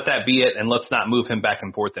 then let that be it, and let's not move him back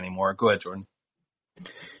and forth anymore. Go ahead, Jordan.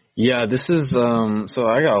 Yeah, this is so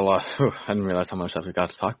I got a lot. I didn't realize how much I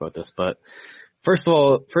forgot to talk about this. But first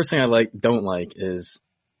thing I don't like is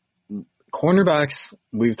cornerbacks.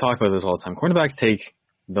 We've talked about this all the time. Cornerbacks take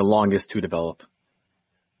the longest to develop.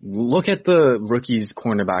 Look at the rookies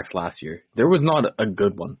cornerbacks last year. There was not a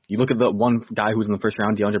good one. You look at the one guy who was in the first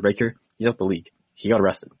round, DeAndre Baker. He's out the league. He got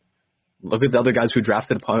arrested. Look at the other guys who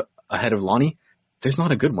drafted ahead of Lonnie. There's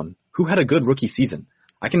not a good one. Who had a good rookie season?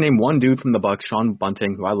 I can name one dude from the Bucs, Sean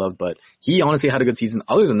Bunting, who I love, but he honestly had a good season.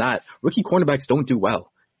 Other than that, rookie cornerbacks don't do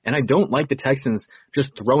well. And I don't like the Texans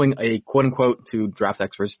just throwing a quote-unquote, to draft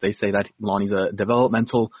experts, they say that Lonnie's a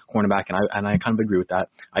developmental cornerback, and I kind of agree with that.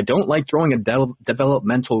 I don't like throwing a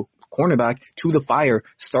developmental cornerback to the fire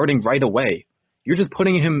starting right away. You're just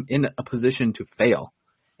putting him in a position to fail.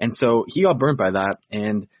 And so he got burnt by that,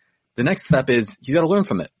 and the next step is he's got to learn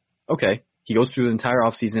from it. Okay. He goes through the entire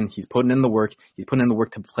offseason. He's putting in the work. He's putting in the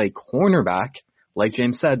work to play cornerback. Like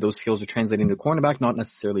James said, those skills are translating to cornerback, not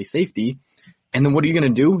necessarily safety. And then what are you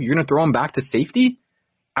going to do? You're going to throw him back to safety?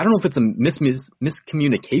 I don't know if it's a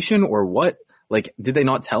miscommunication or what. Like, did they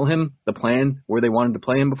not tell him the plan where they wanted to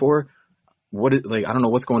play him before? I don't know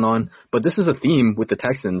what's going on. But this is a theme with the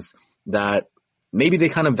Texans that maybe they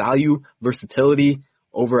kind of value versatility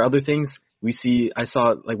over other things. I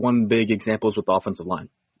saw one big example is with the offensive line.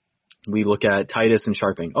 We look at Titus and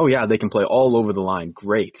Sharping. Oh, yeah, they can play all over the line.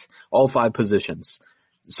 Great. All 5 positions.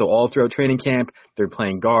 So all throughout training camp, they're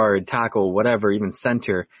playing guard, tackle, whatever, even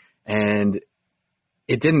center. And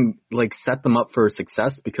it didn't, set them up for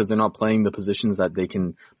success because they're not playing the positions that they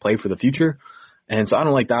can play for the future. And so I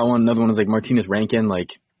don't like that one. Another one is Martinez Rankin.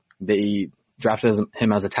 They drafted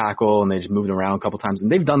him as a tackle, and they just moved him around a couple times.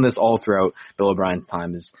 And they've done this all throughout Bill O'Brien's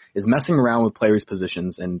time, is messing around with players'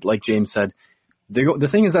 positions. And like James said, the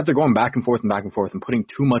thing is that they're going back and forth and putting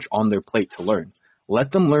too much on their plate to learn.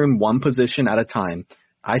 Let them learn one position at a time.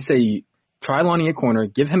 I say try Lonnie at corner.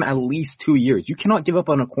 Give him at least 2 years. You cannot give up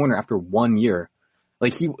on a corner after 1 year.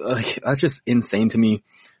 That's just insane to me.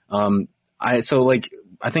 I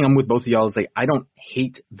think I'm with both of y'all. I don't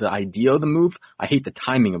hate the idea of the move. I hate the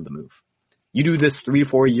timing of the move. You do this 3 to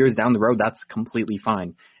 4 years down the road, that's completely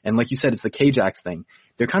fine. And like you said, it's the K-Jax thing.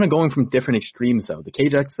 They're kind of going from different extremes, though. The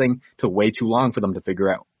K-Jax thing took way too long for them to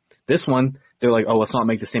figure out. This one, they're like, oh, let's not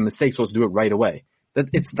make the same mistake, so let's do it right away.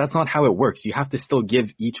 That's not how it works. You have to still give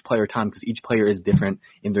each player time because each player is different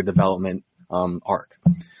in their development arc.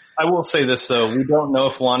 I will say this, though. We don't know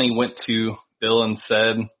if Lonnie went to Bill and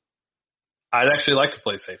said, I'd actually like to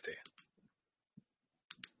play safety.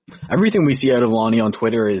 Everything we see out of Lonnie on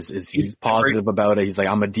Twitter is he's positive about it. He's like,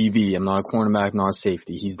 I'm a DB. I'm not a cornerback, not a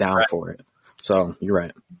safety. He's down for it. So you're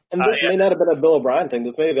right. And this may not have been a Bill O'Brien thing.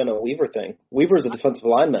 This may have been a Weaver thing. Weaver's a defensive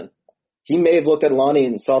lineman. he may have looked at Lonnie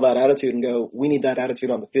and saw that attitude and go, we need that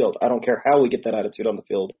attitude on the field. I don't care how we get that attitude on the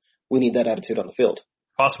field. We need that attitude on the field.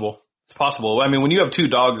 Possible. It's possible. I mean, when you have two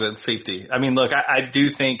dogs at safety, I mean, look, I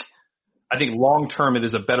think long term it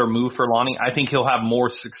is a better move for Lonnie. I think he'll have more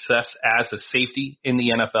success as a safety in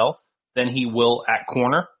the NFL than he will at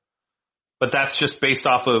corner. But that's just based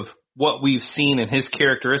off of what we've seen in his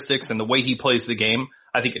characteristics and the way he plays the game.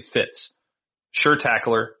 I think it fits. Sure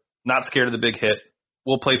tackler, not scared of the big hit,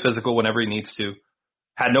 will play physical whenever he needs to.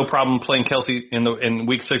 Had no problem playing Kelsey in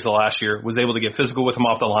week 6 of last year, was able to get physical with him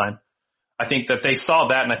off the line. I think that they saw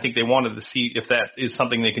that, and I think they wanted to see if that is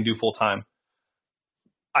something they can do full time.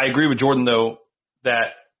 I agree with Jordan, though,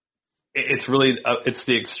 that it's really it's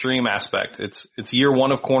the extreme aspect. It's year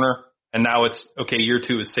 1 of corner, and now it's, okay, year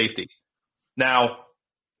 2 is safety. Now,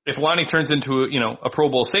 if Lonnie turns into a Pro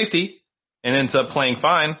Bowl safety and ends up playing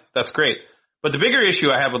fine, that's great. But the bigger issue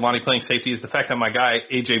I have with Lonnie playing safety is the fact that my guy,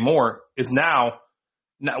 A.J. Moore, is now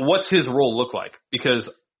what's his role look like? Because,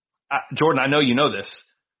 Jordan, I know you know this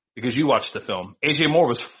because you watched the film. A.J. Moore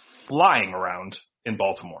was flying around in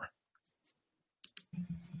Baltimore.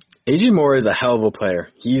 A.J. Moore is a hell of a player.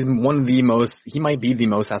 He's he might be the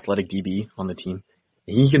most athletic DB on the team.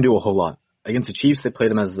 He can do a whole lot. Against the Chiefs, they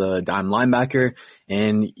played him as a dime linebacker,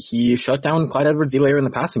 and he shut down Clyde Edwards-Helaire in the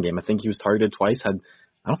passing game. I think he was targeted twice. I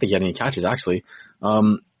don't think he had any catches, actually.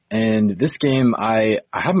 And this game, I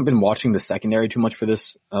haven't been watching the secondary too much for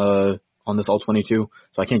this on this All-22,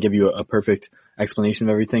 so I can't give you a perfect explanation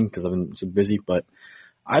of everything because I've been so busy. But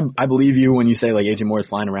I believe you when you say like A.J. Moore is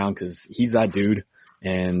flying around because he's that dude,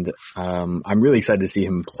 and I'm really excited to see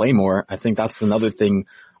him play more. I think that's another thing,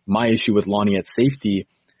 my issue with Lonnie at safety.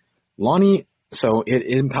 Lonnie, so it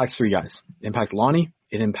impacts 3 guys. It impacts Lonnie,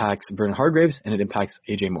 it impacts Vernon Hargreaves, and it impacts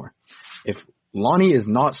A.J. Moore. If Lonnie is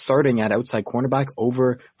not starting at outside cornerback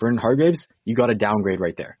over Vernon Hargreaves, you got a downgrade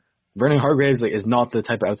right there. Vernon Hargreaves is not the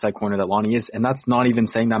type of outside corner that Lonnie is, and that's not even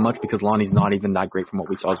saying that much because Lonnie's not even that great from what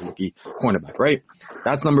we saw as a rookie cornerback, right?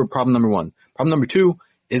 That's problem number 1. Problem number 2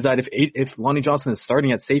 is that if Lonnie Johnson is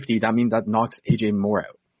starting at safety, that means that knocks A.J. Moore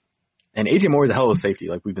out. And A.J. Moore is a hell of a safety,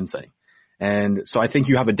 like we've been saying. And so I think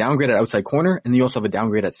you have a downgrade at outside corner, and you also have a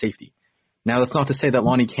downgrade at safety. Now, that's not to say that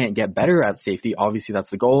Lonnie can't get better at safety. Obviously, that's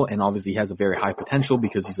the goal, and obviously he has a very high potential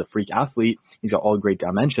because he's a freak athlete. He's got all great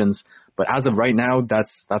dimensions. But as of right now,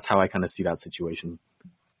 that's how I kind of see that situation.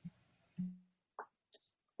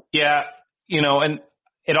 Yeah, and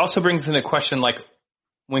it also brings into question, like,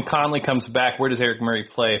 when Conley comes back, where does Eric Murray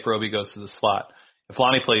play if Roby goes to the slot? If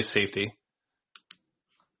Lonnie plays safety,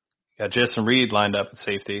 you got Jason Reed lined up at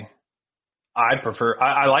safety.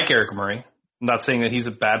 I like Eric Murray. I'm not saying that he's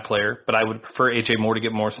a bad player, but I would prefer A.J. Moore to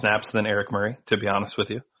get more snaps than Eric Murray, to be honest with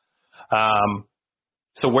you.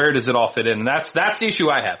 So where does it all fit in? And that's the issue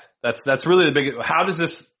I have. That's really the big. How does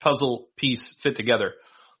this puzzle piece fit together?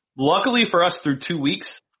 Luckily for us, through 2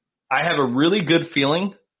 weeks, I have a really good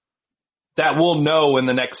feeling that we'll know in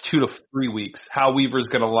the next 2 to 3 weeks how Weaver's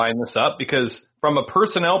going to line this up. Because from a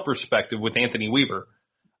personnel perspective with Anthony Weaver,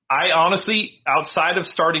 I honestly, outside of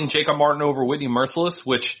starting Jacob Martin over Whitney Mercilus,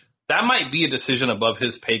 which that might be a decision above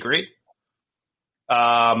his pay grade.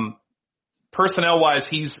 Personnel-wise,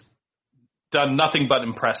 he's done nothing but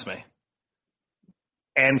impress me.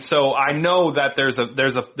 And so I know that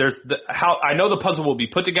I know the puzzle will be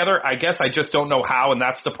put together. I guess I just don't know how, and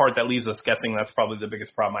that's the part that leaves us guessing. That's probably the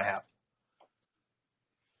biggest problem I have.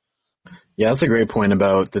 Yeah, that's a great point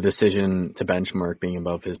about the decision to benchmark being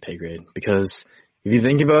above his pay grade. Because if you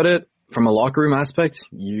think about it, from a locker room aspect,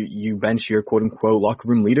 you bench your quote-unquote locker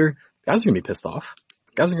room leader, guys are going to be pissed off.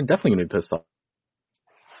 Guys are definitely going to be pissed off.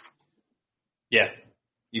 Yeah,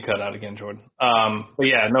 you cut out again, Jordan. But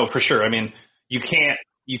yeah, no, for sure. I mean, you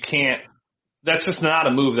can't. That's just not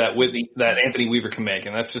a move that Anthony Weaver can make,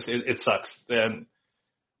 and that's just it sucks.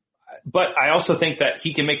 But I also think that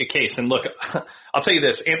he can make a case. And look, I'll tell you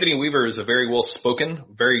this: Anthony Weaver is a very well-spoken,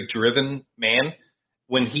 very driven man.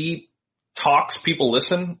 When he talks, people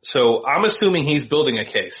listen. So I'm assuming he's building a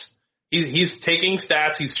case. He's taking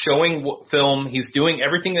stats, he's showing film, he's doing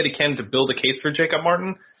everything that he can to build a case for Jacob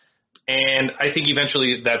Martin. And I think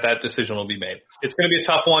eventually that decision will be made. It's going to be a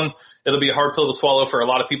tough one. It'll be a hard pill to swallow for a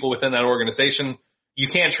lot of people within that organization. You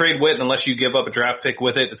can't trade Witt unless you give up a draft pick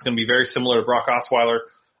with it. It's going to be very similar to Brock Osweiler.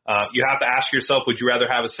 You have to ask yourself, would you rather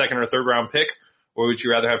have a second or third round pick, or would you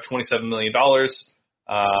rather have $27 million?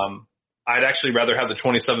 I'd actually rather have the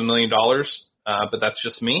 $27 million, but that's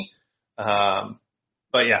just me.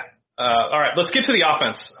 But yeah. All right, let's get to the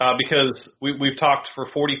offense because we've talked for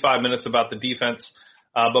 45 minutes about the defense.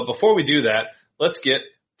 But before we do that, let's get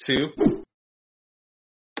to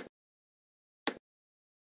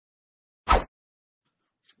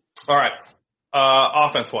All right.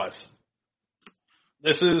 Offense-wise.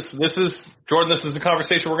 This is Jordan, this is the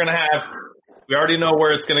conversation we're going to have. We already know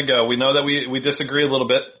where it's going to go. We know that we disagree a little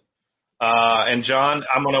bit. And John,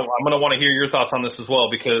 I'm gonna want to hear your thoughts on this as well,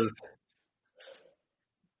 because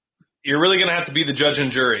you're really going to have to be the judge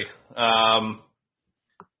and jury. The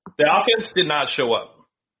offense did not show up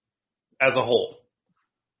as a whole.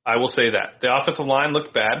 I will say that. The offensive line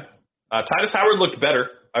looked bad. Titus Howard looked better.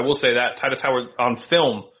 I will say that. Titus Howard on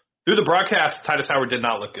film, through the broadcast, Titus Howard did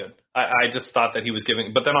not look good. I just thought that he was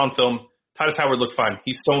giving – but then on film, Titus Howard looked fine.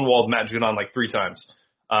 He stonewalled Matt Judon like 3 times.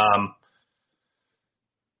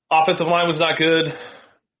 Offensive line was not good.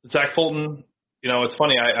 Zach Fulton, it's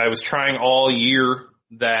funny. I was trying all year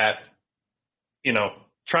that,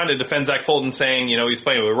 trying to defend Zach Fulton, saying, he's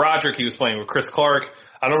playing with Roderick, he was playing with Chris Clark.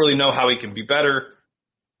 I don't really know how he can be better.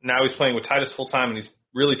 Now he's playing with Titus full-time, and he's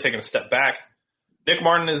really taken a step back. Nick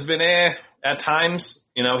Martin has been at times.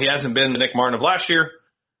 He hasn't been the Nick Martin of last year.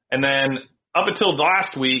 And then up until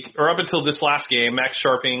last week, or up until this last game, Max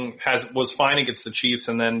Sharping was fine against the Chiefs,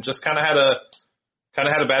 and then just kind of had a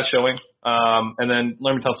bad showing. And then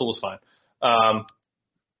Laremy Tunsil was fine.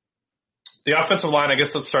 The offensive line, I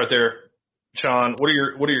guess let's start there. Sean, what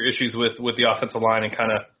are your issues with the offensive line, and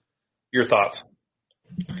kind of your thoughts?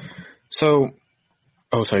 So,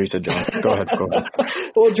 sorry, you said John. Go ahead.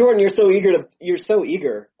 Well, Jordan, you're so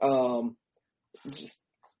eager. I'll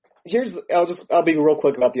be real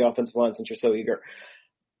quick about the offensive line since you're so eager.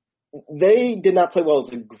 They did not play well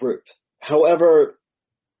as a group. However,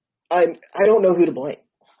 I don't know who to blame.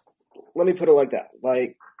 Let me put it like that.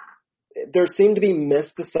 There seemed to be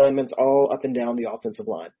missed assignments all up and down the offensive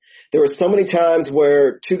line. There were so many times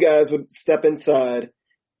where 2 guys would step inside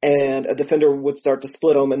and a defender would start to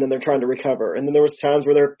split them, and then they're trying to recover. And then there was times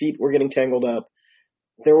where their feet were getting tangled up.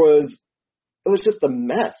 It was just a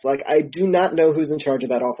mess. I do not know who's in charge of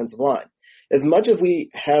that offensive line. As much as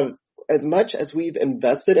we've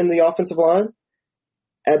invested in the offensive line,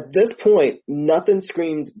 at this point, nothing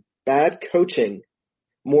screams bad coaching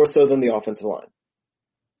more so than the offensive line.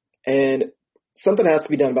 And something has to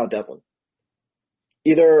be done about Devlin.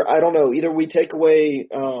 Either we take away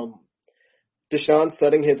Deshaun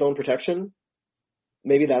setting his own protection.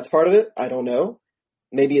 Maybe that's part of it. I don't know.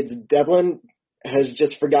 Maybe it's Devlin has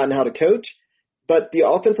just forgotten how to coach. But the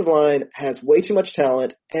offensive line has way too much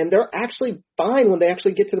talent, and they're actually fine when they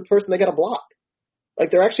actually get to the person they got to block.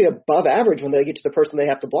 They're actually above average when they get to the person they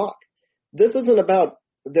have to block. This isn't about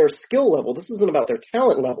their skill level. This isn't about their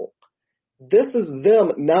talent level. This is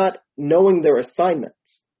them not knowing their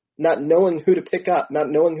assignments, not knowing who to pick up, not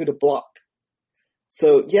knowing who to block.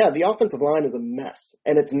 So, yeah, the offensive line is a mess,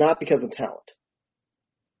 and it's not because of talent.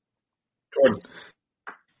 Jordan.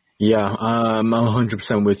 Yeah, I'm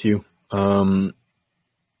 100% with you.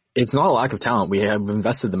 It's not a lack of talent. We have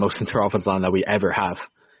invested the most into our offensive line that we ever have.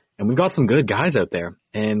 And we've got some good guys out there.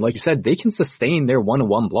 And like you said, they can sustain their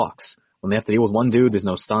one-on-one blocks. When they have to deal with one dude, there's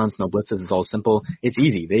no stunts, no blitzes. It's all simple. It's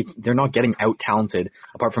easy. They're not getting out-talented,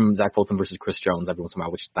 apart from Zach Fulton versus Chris Jones every once in a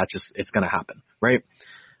while, which it's going to happen, right?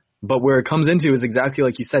 But where it comes into is exactly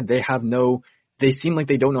like you said. They seem like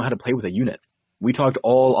they don't know how to play with a unit. We talked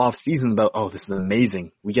all off season about, this is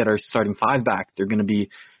amazing. We get our starting 5 back. They're going to be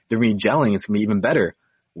gelling. It's going to be even better.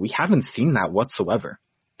 We haven't seen that whatsoever.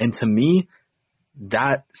 And to me,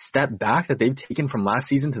 that step back that they've taken from last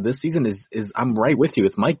season to this season is I'm right with you.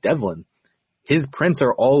 It's Mike Devlin. His prints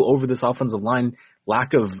are all over this offensive line.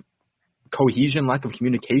 Lack of cohesion, lack of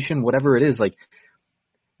communication, whatever it is.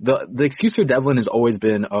 The excuse for Devlin has always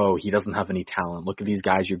been, he doesn't have any talent. Look at these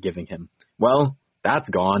guys you're giving him. Well, that's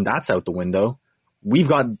gone. That's out the window. We've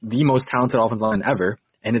got the most talented offensive line ever,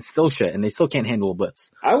 and it's still shit, and they still can't handle a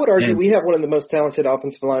blitz. I would argue we have one of the most talented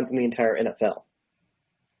offensive lines in the entire NFL.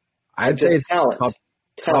 I'd say it's talent.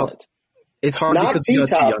 Talent. It's hard not because the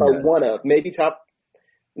top, but one of. Maybe top,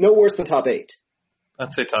 no worse than top 8.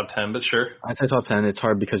 I'd say top 10, but sure. I'd say top 10. It's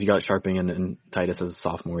hard because you got Sharping and Titus as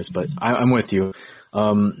sophomores, but I'm with you.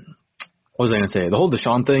 What was I going to say? The whole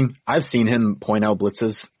Deshaun thing, I've seen him point out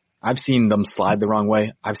blitzes. I've seen them slide the wrong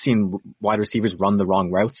way. I've seen wide receivers run the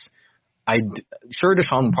wrong routes. Sure,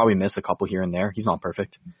 Deshaun will probably miss a couple here and there. He's not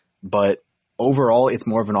perfect. But overall, it's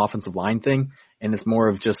more of an offensive line thing, and it's more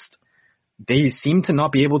of just they seem to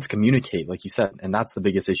not be able to communicate, like you said, and that's the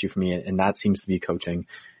biggest issue for me, and that seems to be coaching.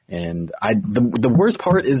 And the worst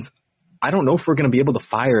part is I don't know if we're going to be able to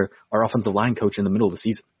fire our offensive line coach in the middle of the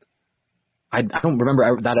season. I don't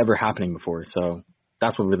remember that ever happening before, so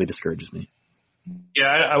that's what really discourages me.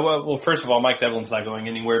 Yeah, well, first of all, Mike Devlin's not going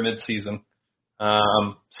anywhere mid-season.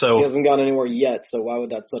 So he hasn't gone anywhere yet, so why would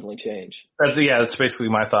that suddenly change? That's basically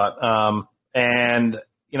my thought. And,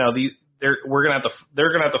 the they're gonna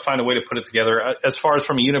have to find a way to put it together. As far as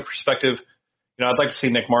from a unit perspective, I'd like to see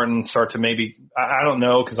Nick Martin start to maybe, I don't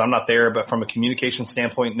know because I'm not there, but from a communication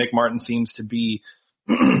standpoint, Nick Martin seems to be.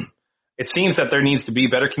 It seems that there needs to be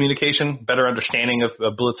better communication, better understanding of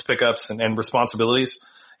blitz pickups and responsibilities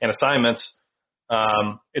and assignments.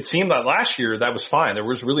 It seemed that last year that was fine. There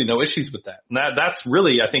was really no issues with that. And that's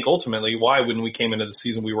really, I think, ultimately why when we came into the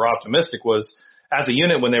season we were optimistic was as a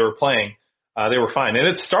unit when they were playing, they were fine. And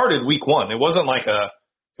it started week 1. It wasn't like a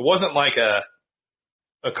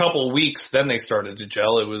couple of weeks then they started to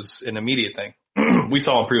gel. It was an immediate thing. We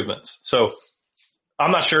saw improvements. So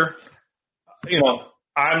I'm not sure.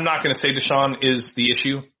 I'm not going to say Deshaun is the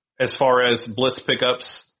issue as far as blitz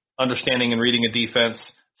pickups, understanding and reading a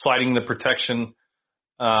defense, sliding the protection.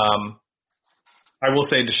 I will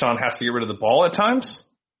say Deshaun has to get rid of the ball at times,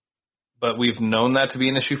 but we've known that to be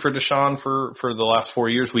an issue for Deshaun for the last 4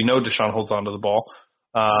 years. We know Deshaun holds on to the ball.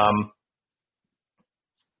 Are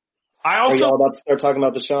y'all about to start talking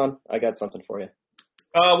about Deshaun? I got something for you.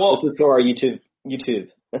 This is for our YouTube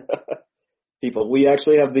people. We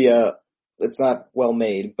actually have it's not well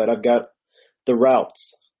made, but I've got the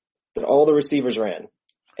routes that all the receivers ran,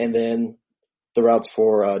 and then the routes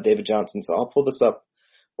for David Johnson. So I'll pull this up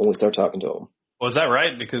when we start talking to him. Was that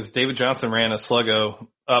right? Because David Johnson ran a sluggo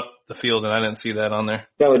up the field, and I didn't see that on there.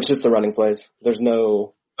 No, it's just the running plays. There's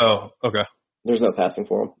no. Oh, okay. There's no passing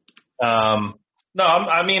for him. No,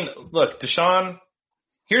 I mean, look, Deshaun.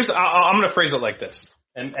 I'm going to phrase it like this,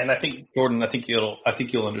 and I think Jordan, I think you'll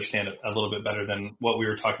understand it a little bit better than what we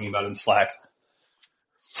were talking about in Slack.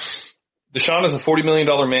 Deshaun is a $40 million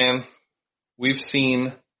man. We've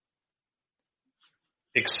seen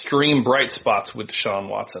extreme bright spots with Deshaun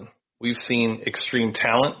Watson. We've seen extreme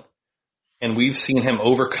talent, and we've seen him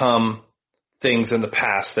overcome things in the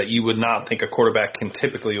past that you would not think a quarterback can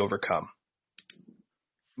typically overcome.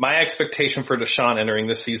 My expectation for Deshaun entering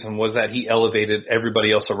this season was that he elevated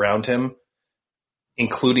everybody else around him,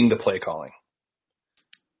 including the play calling.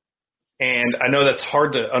 And I know that's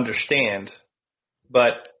hard to understand,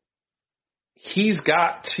 but he's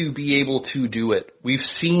got to be able to do it. We've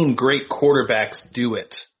seen great quarterbacks do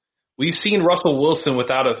it. We've seen Russell Wilson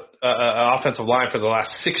without an offensive line for the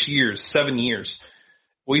last 6 years, 7 years.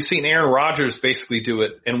 We've seen Aaron Rodgers basically do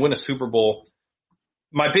it and win a Super Bowl.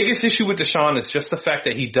 My biggest issue with Deshaun is just the fact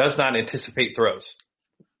that he does not anticipate throws.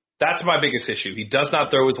 That's my biggest issue. He does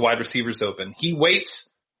not throw his wide receivers open. He waits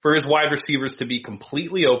for his wide receivers to be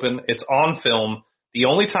completely open. It's on film. The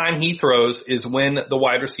only time he throws is when the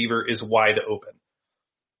wide receiver is wide open.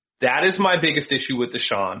 That is my biggest issue with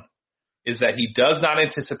Deshaun, is that he does not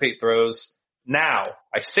anticipate throws. Now,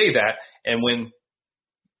 I say that, and when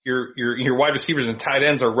your wide receivers and tight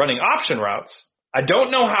ends are running option routes, I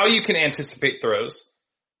don't know how you can anticipate throws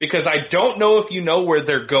because I don't know if you know where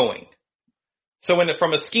they're going. So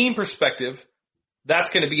from a scheme perspective, that's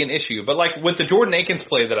going to be an issue. But like with the Jordan Akins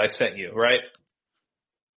play that I sent you, right?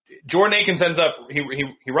 Jordan Akins ends up,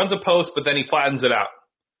 he runs a post, but then he flattens it out.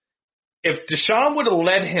 If Deshaun would have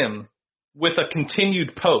led him with a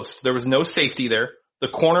continued post, there was no safety there. The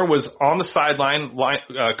corner was on the sideline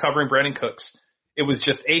covering Brandon Cooks. It was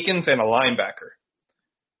just Akins and a linebacker.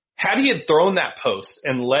 Had he had thrown that post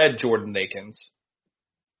and led Jordan Akins,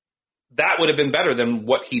 that would have been better than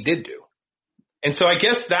what he did do. And so I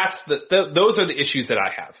guess that's those are the issues that I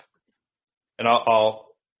have. And I'll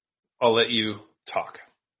let you talk.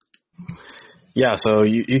 Yeah, so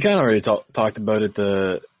you kind of already talked about it.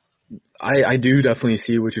 I do definitely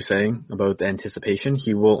see what you're saying about the anticipation.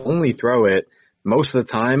 He will only throw it most of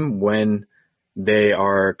the time when they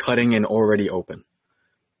are cutting and already open,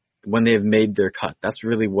 when they've made their cut. That's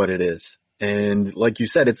really what it is. And like you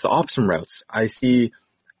said, it's the option routes. I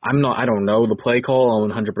don't know the play call on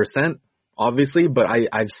 100%, obviously, but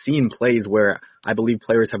I've seen plays where I believe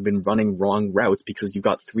players have been running wrong routes because you've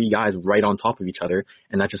got three guys right on top of each other,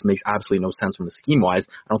 and that just makes absolutely no sense from a scheme-wise.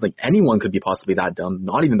 I don't think anyone could be possibly that dumb,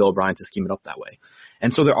 not even Bill O'Brien, to scheme it up that way.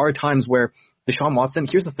 And so there are times where Deshaun Watson,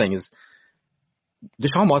 here's the thing, is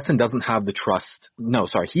Deshaun Watson doesn't have the trust. No,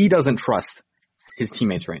 sorry, he doesn't trust his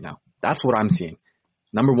teammates right now. That's what I'm seeing.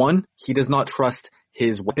 Number one, he does not trust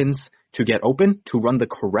his weapons to get open, to run the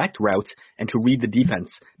correct route, and to read the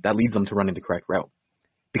defense that leads them to running the correct route.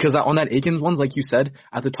 Because on that Akins one, like you said,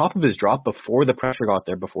 at the top of his drop, before the pressure got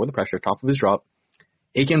there, top of his drop,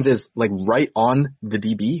 Akins is like right on the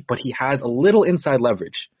DB, but he has a little inside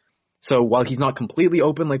leverage. So while he's not completely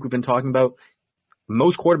open, like we've been talking about,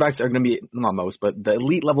 most quarterbacks are going to be, not most, but the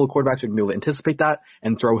elite level quarterbacks are going to be able to anticipate that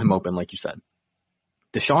and throw him open, like you said.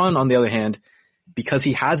 Deshaun, on the other hand, because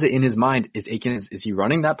he has it in his mind, is he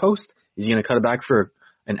running that post? Is he going to cut it back for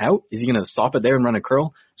an out? Is he going to stop it there and run a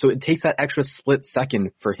curl? So it takes that extra split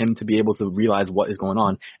second for him to be able to realize what is going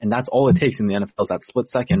on. And that's all it takes in the NFL is that split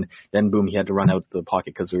second. Then boom, he had to run out the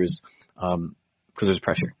pocket because there's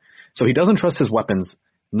pressure. So he doesn't trust his weapons,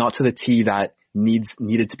 not to the T that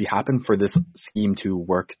needed to be happen for this scheme to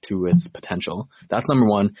work to its potential. That's number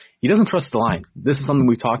one. He doesn't trust the line. This is something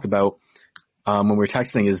we talked about when we were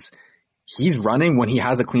texting, is he's running when he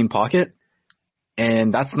has a clean pocket,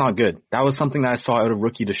 and that's not good. That was something that I saw out of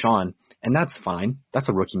rookie Deshaun, and that's fine. That's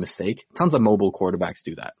a rookie mistake. Tons of mobile quarterbacks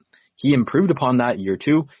do that. He improved upon that year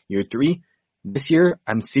 2, year 3. This year,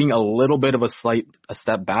 I'm seeing a little bit of a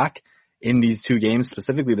step back in these 2 games,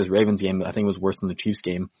 specifically this Ravens game. I think it was worse than the Chiefs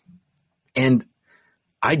game. And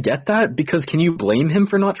I get that, because can you blame him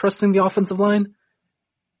for not trusting the offensive line?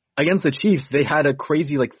 Against the Chiefs, they had a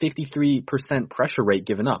crazy 53% pressure rate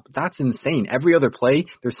given up. That's insane. Every other play,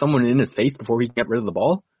 there's someone in his face before he can get rid of the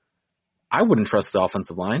ball. I wouldn't trust the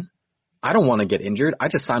offensive line. I don't want to get injured. I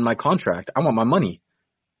just signed my contract. I want my money.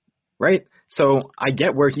 Right? So I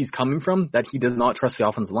get where he's coming from, that he does not trust the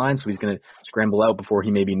offensive line, so he's going to scramble out before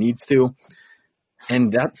he maybe needs to.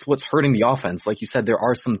 And that's what's hurting the offense. Like you said, there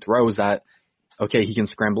are some throws that, okay, he can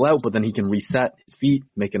scramble out, but then he can reset his feet,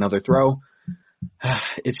 make another throw.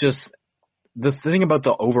 It's just the thing about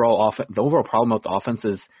the overall problem with the offense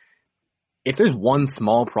is if there's one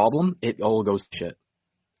small problem, it all goes to shit.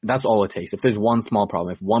 That's all it takes. If there's one small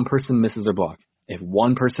problem, if one person misses their block, if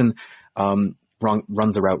one person runs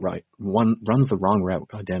the wrong route,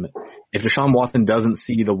 god damn it. If Deshaun Watson doesn't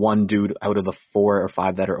see the one dude out of the 4 or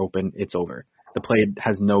 5 that are open, it's over. The play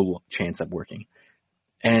has no chance of working.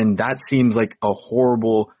 And that seems like a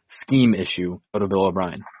horrible scheme issue out of Bill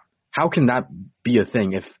O'Brien. How can that be a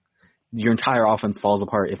thing if your entire offense falls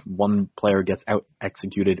apart if one player gets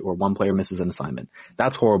out-executed or one player misses an assignment?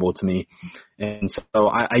 That's horrible to me. And so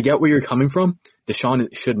I get where you're coming from. Deshaun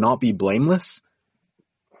should not be blameless.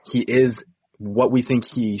 He is what we think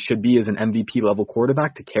he should be as an MVP-level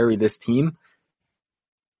quarterback to carry this team.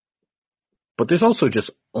 But there's also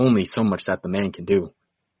just only so much that the man can do.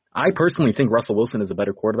 I personally think Russell Wilson is a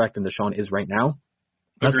better quarterback than Deshaun is right now.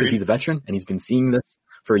 That's because he's a veteran, and he's been seeing this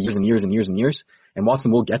for years and years and years and years. And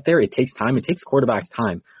Watson will get there. It takes time. It takes quarterbacks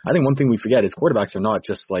time. I think one thing we forget is quarterbacks are not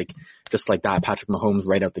just like that Patrick Mahomes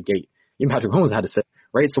right out the gate. Even Patrick Mahomes had to sit,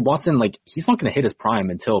 right? So Watson, he's not going to hit his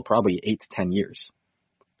prime until probably 8 to 10 years.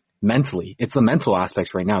 Mentally. It's the mental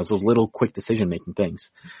aspects right now. It's those little quick decision-making things.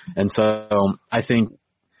 And so I think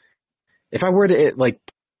if I were to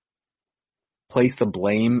place the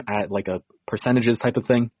blame at a percentages type of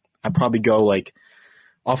thing, I'd probably go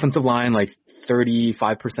offensive line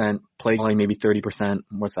 35%, play calling maybe 30%.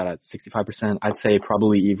 What's that at? 65%. I'd say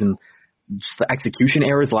probably even just the execution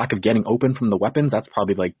errors, lack of getting open from the weapons. That's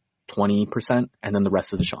probably 20%, and then the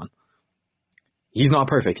rest is Deshaun. He's not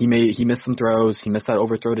perfect. He missed some throws. He missed that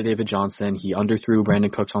overthrow to David Johnson. He underthrew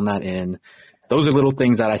Brandon Cooks on that in. Those are little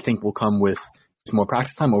things that I think will come with some more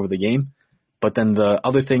practice time over the game. But then the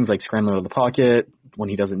other things like scrambling out of the pocket when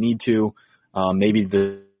he doesn't need to, maybe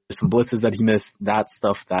there's some blitzes that he missed, that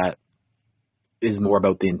stuff that is more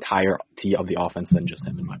about the entirety of the offense than just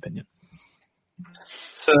him, in my opinion.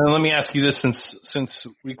 So then let me ask you this, since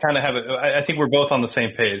we kind of have it, I think we're both on the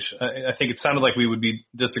same page. I think it sounded like we would be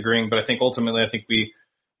disagreeing, but I think ultimately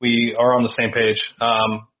we are on the same page.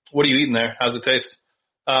 What are you eating there? How's it taste?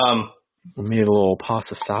 We made a little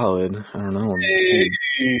pasta salad. I don't know.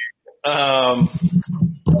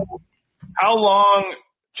 How long,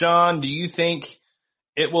 John, do you think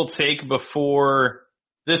it will take before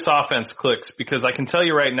this offense clicks? Because I can tell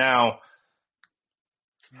you right now,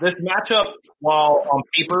 this matchup, while on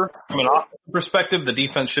paper, from an offensive perspective, the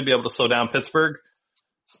defense should be able to slow down Pittsburgh.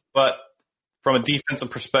 But from a defensive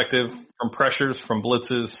perspective, from pressures, from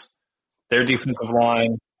blitzes, their defensive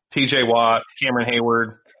line, T.J. Watt, Cameron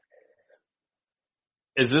Hayward,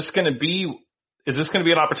 is this going to be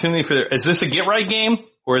an opportunity is this a get-right game,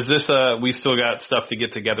 or is this a we still got stuff to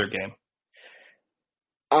get together game?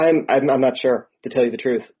 I'm not sure, to tell you the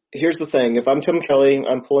truth. Here's the thing. If I'm Tim Kelly,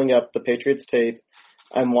 I'm pulling up the Patriots tape.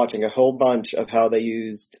 I'm watching a whole bunch of how they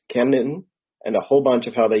used Cam Newton and a whole bunch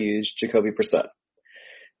of how they used Jacoby Brissett.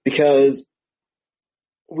 Because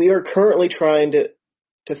we are currently trying to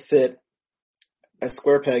fit a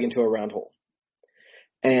square peg into a round hole.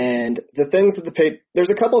 And the things that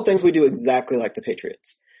there's a couple of things we do exactly like the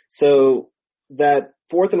Patriots. So that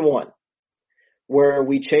 4th and 1, where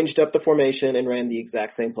we changed up the formation and ran the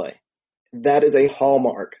exact same play. That is a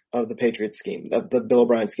hallmark of the Patriots scheme, of the Bill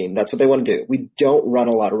O'Brien scheme. That's what they want to do. We don't run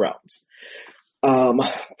a lot of routes.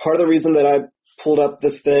 Part of the reason that I pulled up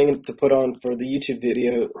this thing to put on for the YouTube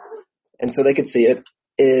video, and so they could see it,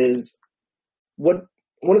 is what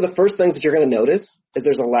one of the first things that you're going to notice is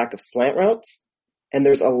there's a lack of slant routes and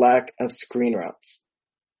there's a lack of screen routes.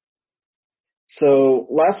 So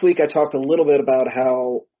last week I talked a little bit about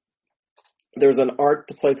how there's an art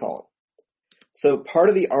to play calling. So part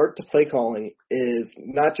of the art to play calling is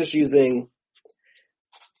not just using,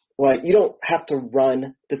 like, you don't have to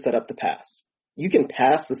run to set up the pass. You can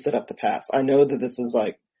pass to set up the pass. I know that this is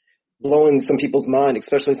like blowing some people's mind,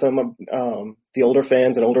 especially some of the older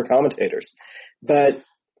fans and older commentators. But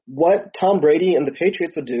what Tom Brady and the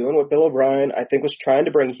Patriots would do, and what Bill O'Brien I think was trying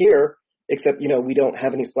to bring here, except, we don't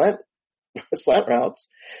have any slant routes,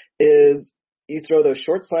 is you throw those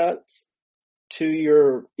short slants to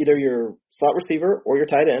either your slot receiver or your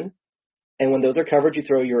tight end. And when those are covered, you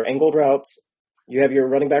throw your angled routes. You have your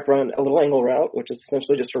running back run a little angle route, which is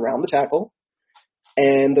essentially just around the tackle.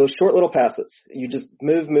 And those short little passes, you just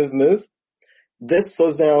move. This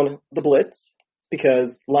slows down the blitz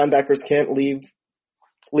because linebackers can't leave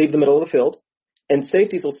the middle of the field. And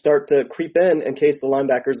safeties will start to creep in case the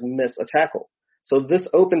linebackers miss a tackle. So this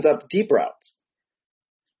opens up deep routes.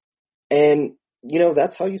 And,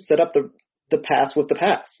 that's how you set up the pass with the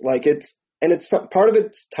pass. Part of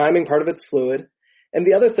it's timing, part of it's fluid. And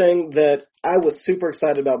the other thing that I was super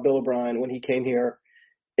excited about Bill O'Brien when he came here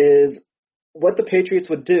is what the Patriots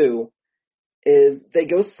would do is they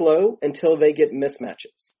go slow until they get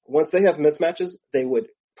mismatches. Once they have mismatches, they would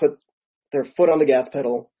put their foot on the gas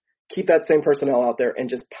pedal, keep that same personnel out there, and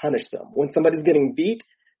just punish them. When somebody's getting beat,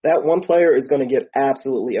 that one player is going to get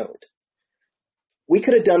absolutely owned. We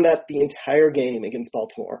could have done that the entire game against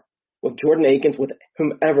Baltimore with Jordan Akins, with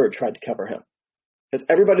whomever tried to cover him. Because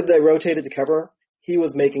everybody they rotated to cover, he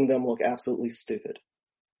was making them look absolutely stupid.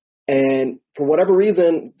 And for whatever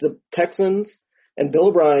reason, the Texans and Bill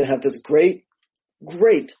O'Brien have this great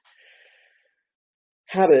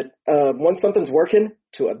habit of, once something's working,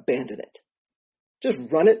 to abandon it. Just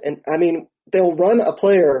run it. And, they'll run a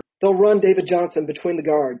player. They'll run David Johnson between the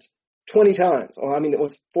guards 20 times. It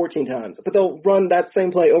was 14 times. But they'll run that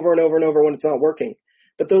same play over and over and over when it's not working.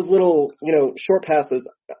 But those little, short passes,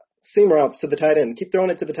 seam routes to the tight end, keep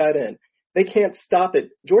throwing it to the tight end. They can't stop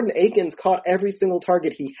it. Jordan Akins caught every single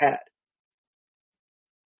target he had.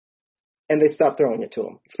 And they stopped throwing it to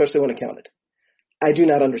him, especially when it counted. I do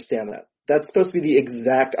not understand that. That's supposed to be the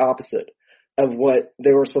exact opposite of what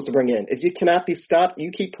they were supposed to bring in. If you cannot be stopped,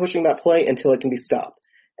 you keep pushing that play until it can be stopped.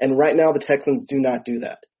 And right now the Texans do not do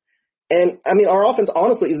that. And, our offense,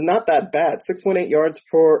 honestly, is not that bad. 6.8 yards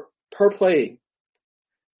per play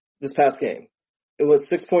this past game. It was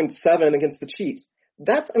 6.7 against the Chiefs.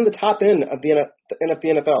 That's in the top end of the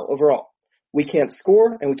NFL overall. We can't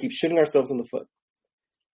score, and we keep shooting ourselves in the foot.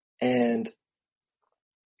 And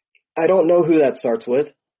I don't know who that starts with,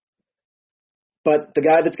 but the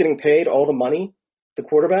guy that's getting paid all the money, the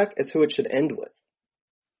quarterback, is who it should end with.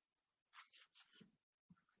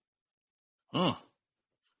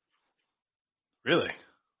 Really?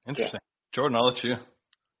 Interesting. Yeah. Jordan, I'll let you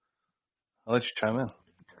chime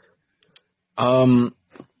in.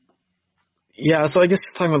 Yeah, so I guess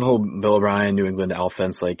talking about the whole Bill O'Brien, New England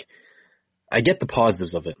offense, I get the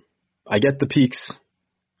positives of it. I get the peaks.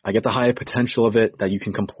 I get the high potential of it, that you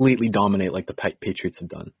can completely dominate like the Patriots have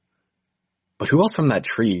done. But who else from that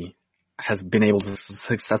tree has been able to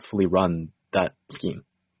successfully run that scheme?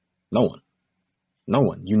 No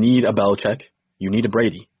one. You need a Belichick. You need a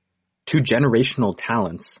Brady. Two generational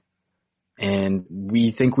talents. And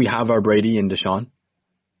we think we have our Brady and Deshaun.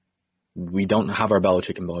 We don't have our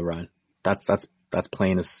Belichick and Bill O'Brien. That's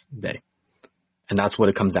plain as day. And that's what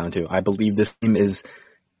it comes down to. I believe this team is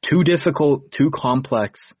too difficult, too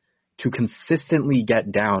complex to consistently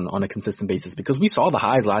get down on a consistent basis. Because we saw the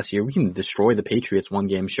highs last year. We can destroy the Patriots one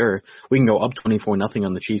game, sure. We can go up 24-0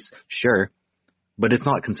 on the Chiefs, sure. But it's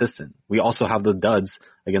not consistent. We also have the duds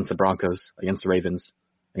against the Broncos, against the Ravens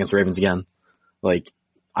again.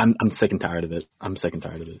 I'm sick and tired of it.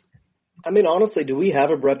 Honestly, do we have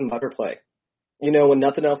a bread and butter play? When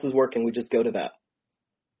nothing else is working, we just go to that.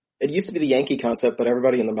 It used to be the Yankee concept, but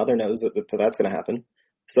everybody and their mother knows that that's going to happen.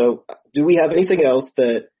 So do we have anything else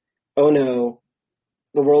that, oh no,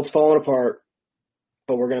 the world's falling apart,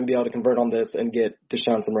 but we're going to be able to convert on this and get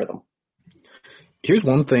Deshaun some rhythm? Here's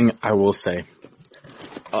one thing I will say.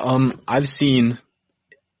 I've seen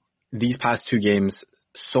these past two games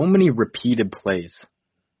so many repeated plays,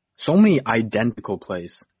 so many identical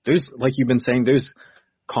plays. There's, like you've been saying, there's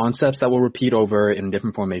concepts that will repeat over in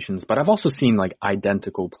different formations, but I've also seen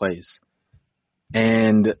identical plays.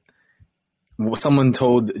 And someone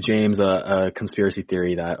told James a conspiracy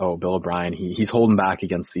theory that, Bill O'Brien, he's holding back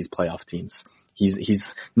against these playoff teams. He's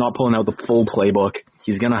not pulling out the full playbook.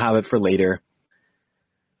 He's going to have it for later.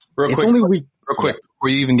 Real quick, Real quick, before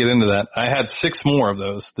you even get into that, I had 6 more of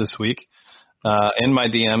those this week in my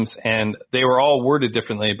DMs, and they were all worded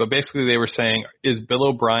differently. But basically, they were saying, "Is Bill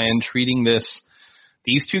O'Brien treating these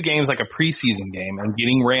 2 games like a preseason game and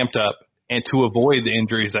getting ramped up, and to avoid the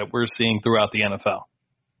injuries that we're seeing throughout the NFL?"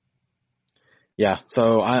 Yeah,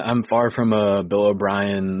 so I'm far from a Bill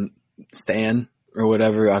O'Brien stan or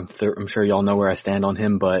whatever. I'm sure y'all know where I stand on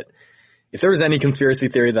him, but if there was any conspiracy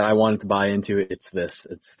theory that I wanted to buy into, it's this.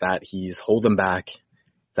 It's that he's holding back,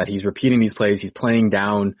 that he's repeating these plays, he's playing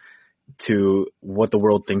down to what the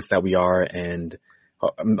world thinks that we are, and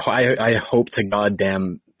I hope to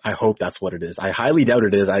goddamn, I hope that's what it is. I highly doubt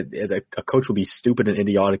it is. A coach would be stupid and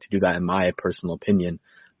idiotic to do that, in my personal opinion,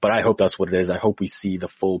 but I hope that's what it is. I hope we see the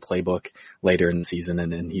full playbook later in the season,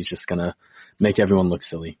 and then he's just going to make everyone look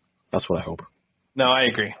silly. That's what I hope. No, I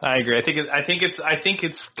agree. I think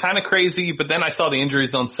it's kind of crazy, but then I saw the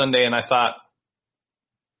injuries on Sunday and I thought,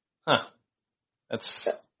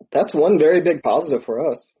 that's one very big positive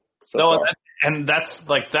for us.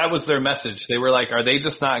 That was their message. They were like, are they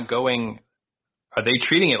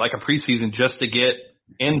treating it like a preseason just to get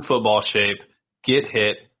in football shape, get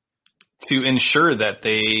hit, to ensure that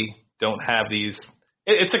they don't have these?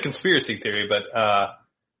 It's a conspiracy theory, but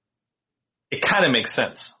it kind of makes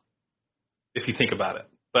sense if you think about it.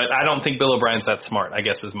 But I don't think Bill O'Brien's that smart, I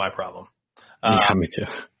guess, is my problem. Yeah, me too.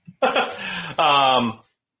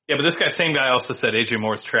 Yeah, but this same guy also said AJ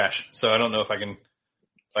Moore's trash. So I don't know if I can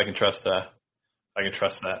trust that.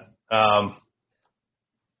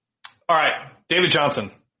 All right, David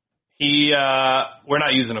Johnson. We're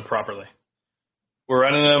not using him properly. We're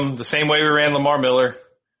running him the same way we ran Lamar Miller.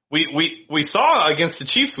 We saw against the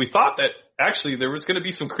Chiefs, we thought that actually there was going to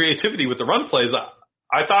be some creativity with the run plays.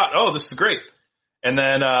 I thought, oh, this is great. And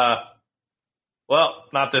then, not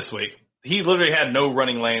this week. He literally had no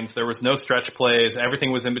running lanes. There was no stretch plays.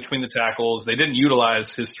 Everything was in between the tackles. They didn't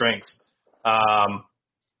utilize his strengths.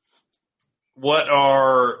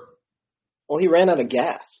 Well, he ran out of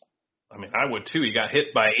gas. I mean, I would too. He got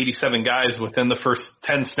hit by 87 guys within the first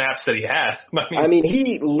 10 snaps that he had. I mean,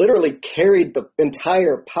 he literally carried the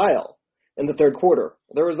entire pile in the third quarter.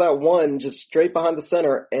 There was that one just straight behind the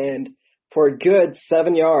center, and for a good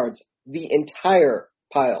 7 yards, the entire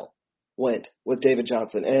pile went with David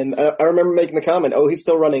Johnson. And I remember making the comment, he's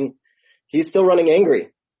still running angry.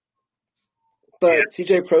 But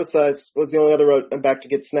CJ Prosise was the only other back to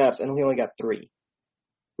get snaps, and he only got 3.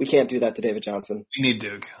 We can't do that to David Johnson. We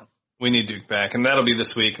need Duke back, and that'll be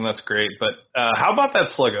this week, and that's great. But how about that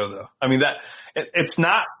Sluggo, though? I mean, it's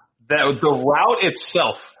not that the route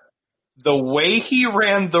itself, the way he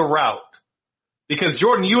ran the route, because,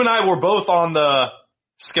 Jordan, you and I were both on the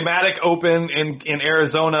schematic open in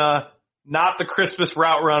Arizona, not the crispest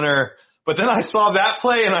route runner. But then I saw that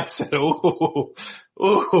play, and I said, ooh,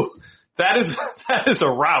 that is a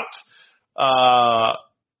route.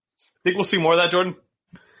 Think we'll see more of that, Jordan?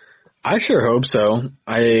 I sure hope so.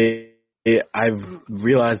 I've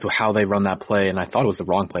realized how they run that play, and I thought it was the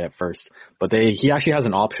wrong play at first. But he actually has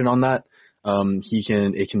an option on that.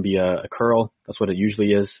 It can be a curl. That's what it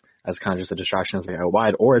usually is, as kind of just a distraction as they go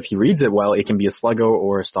wide. Or if he reads it well, it can be a Sluggo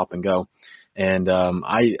or a stop and go. And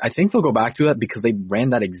I think they'll go back to that because they ran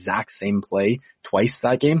that exact same play twice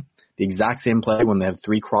that game. The exact same play when they have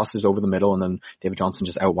 3 crosses over the middle and then David Johnson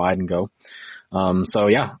just out wide and go. So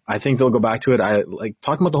yeah, I think they'll go back to it. I like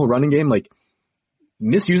talking about the whole running game, like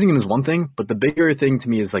misusing him is one thing, but the bigger thing to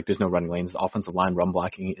me is like there's no running lanes. The offensive line run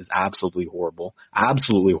blocking is absolutely horrible.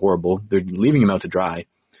 Absolutely horrible. They're leaving him out to dry.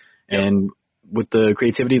 Yep. And with the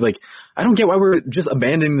creativity, like I don't get why we're just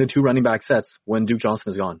abandoning the 2 running back sets when Duke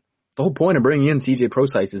Johnson is gone. The whole point of bringing in CJ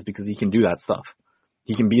Prosise is because he can do that stuff.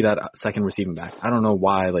 He can be that second receiving back. I don't know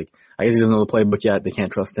why. Like I guess he doesn't know the playbook yet. They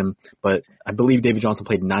can't trust him. But I believe David Johnson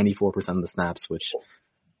played 94% of the snaps, which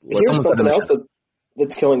here's something else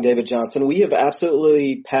that's killing David Johnson. We have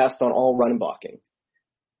absolutely passed on all run blocking.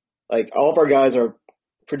 Like all of our guys are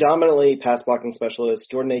predominantly pass blocking specialists.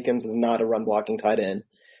 Jordan Akins is not a run blocking tight end.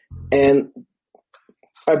 And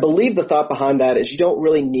I believe the thought behind that is you don't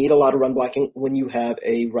really need a lot of run blocking when you have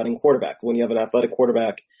a running quarterback, when you have an athletic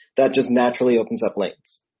quarterback that just naturally opens up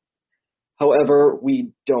lanes. However,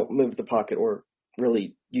 we don't move the pocket or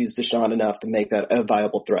really use Deshaun enough to make that a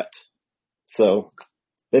viable threat. So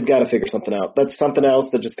they've got to figure something out. That's something else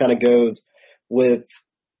that just kind of goes with,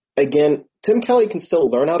 again, Tim Kelly can still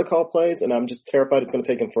learn how to call plays, and I'm just terrified it's going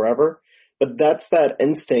to take him forever. But that's that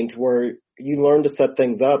instinct where you learn to set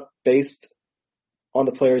things up based on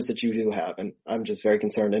the players that you do have, and I'm just very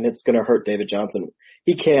concerned, and it's going to hurt David Johnson.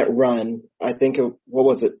 He can't run. I think,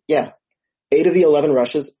 8 of the 11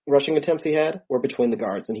 rushing attempts he had were between the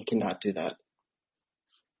guards, and he cannot do that.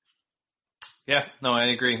 Yeah, no, I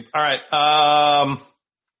agree. All right.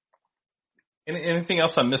 Anything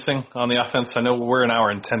else I'm missing on the offense? I know we're an hour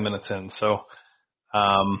and 10 minutes in, so.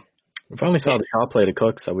 We finally saw the shot play to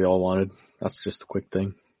Cooks that we all wanted. That's just a quick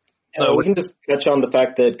thing. So we can just touch on the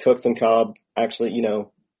fact that Cooks and Cobb actually,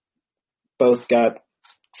 both got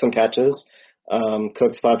some catches.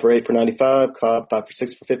 Cooks 5 for 8 for 95, Cobb 5 for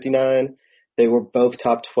 6 for 59. They were both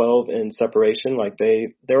top 12 in separation. Like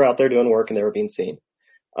they were out there doing work and they were being seen.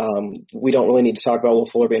 We don't really need to talk about Will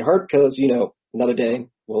Fuller being hurt because, another day,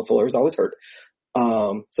 Will Fuller is always hurt.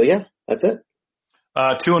 So yeah, that's it.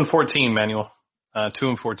 2-14, Manuel.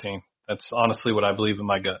 2-14. That's honestly what I believe in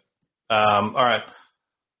my gut. All right.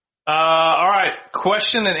 All right.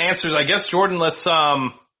 Question and answers. I guess, Jordan, let's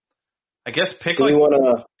pick. Do we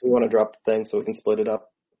want to drop the thing so we can split it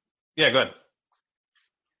up? Yeah, go ahead.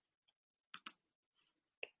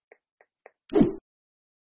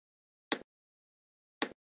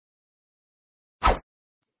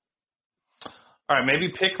 All right,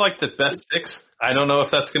 maybe pick the best 6. I don't know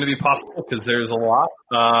if that's going to be possible because there's a lot.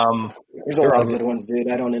 There's a lot of good ones,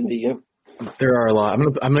 dude. I don't envy you. There are a lot.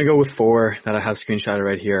 I'm gonna go with 4 that I have screenshotted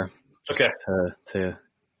right here. Okay. To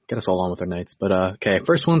get us all on with our nights. But okay,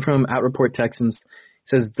 first one from @ReportTexans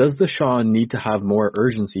says, does Deshaun need to have more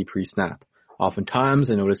urgency pre-snap? Oftentimes,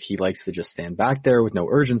 I notice he likes to just stand back there with no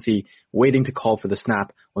urgency, waiting to call for the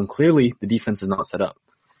snap when clearly the defense is not set up.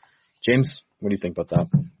 James, what do you think about that?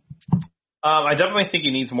 I definitely think he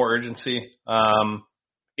needs more urgency.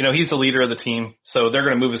 He's the leader of the team, so they're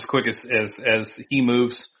going to move as quick as he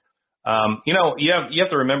moves. You have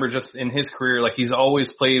to remember just in his career, he's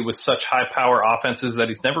always played with such high power offenses that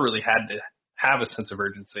he's never really had to have a sense of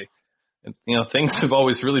urgency. And, things have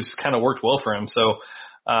always really just kind of worked well for him. So,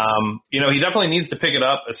 he definitely needs to pick it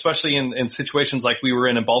up, especially in situations like we were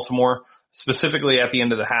in Baltimore, specifically at the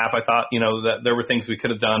end of the half. I thought, that there were things we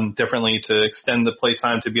could have done differently to extend the play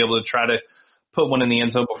time to be able to try to put one in the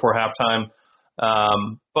end zone before halftime.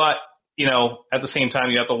 But, at the same time,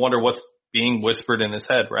 you have to wonder what's being whispered in his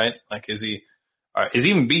head, right? Is he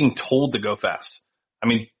even being told to go fast? I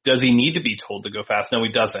mean, does he need to be told to go fast? No,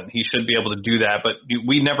 he doesn't. He should be able to do that, but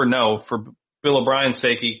we never know. For Bill O'Brien's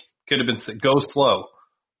sake, he could have been said, go slow,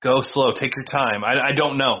 take your time. I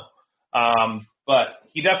don't know. But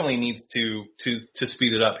he definitely needs to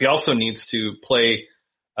speed it up. He also needs to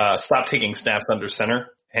stop taking snaps under center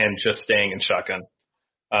and just staying in shotgun.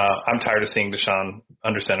 I'm tired of seeing Deshaun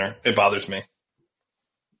under center. It bothers me.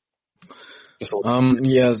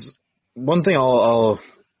 Yes. One thing I'll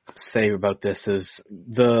say about this is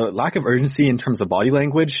the lack of urgency in terms of body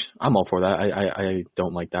language. I'm all for that. I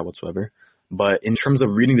don't like that whatsoever. But in terms of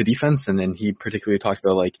reading the defense, and then he particularly talked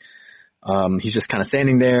about he's just kind of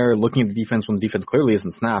standing there looking at the defense when the defense clearly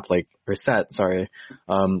isn't set. Sorry.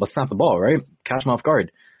 Let's snap the ball, right? Catch him off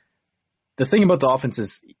guard. The thing about the offense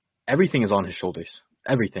is everything is on his shoulders.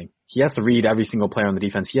 Everything. He has to read every single player on the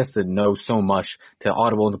defense. He has to know so much to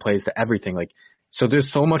audible into plays to everything. So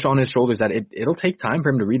there's so much on his shoulders that it'll take time for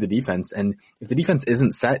him to read the defense. And if the defense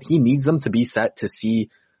isn't set, he needs them to be set to see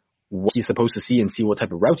what he's supposed to see and see what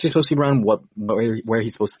type of routes he's supposed to run, where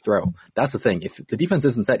he's supposed to throw. That's the thing. If the defense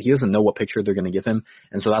isn't set, he doesn't know what picture they're going to give him.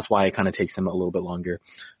 And so that's why it kind of takes him a little bit longer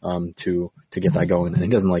to get that going. And he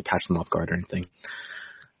doesn't catch them off guard or anything.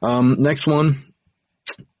 Next one.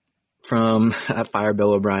 From @Fire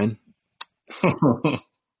Bill O'Brien.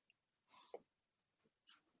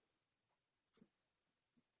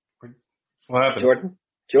 What happened?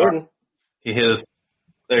 Jordan. He hit his.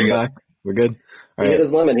 There you go. We're good. All right. Hit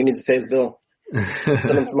his lemon. He needs to pay his bill.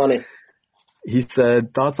 Send him some money. He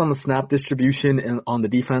said, thoughts on the snap distribution and on the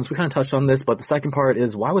defense. We kind of touched on this, but the second part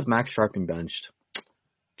is, why was Max Sharping benched?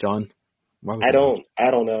 John? I don't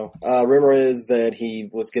know. Rumor is that he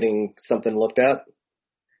was getting something looked at.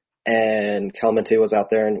 And Calmente was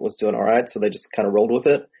out there and was doing all right, so they just kind of rolled with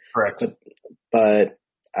it. Correct. But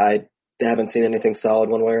I haven't seen anything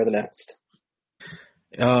solid one way or the next.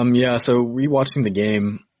 Yeah, so rewatching the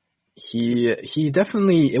game, he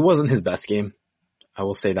definitely, it wasn't his best game. I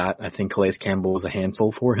will say that. I think Calais Campbell was a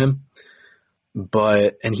handful for him. And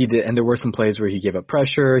there were some plays where he gave up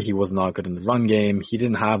pressure. He was not good in the run game. He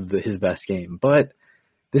didn't have his best game. But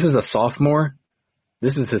this is a sophomore.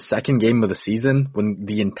 This is his second game of the season when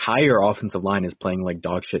the entire offensive line is playing like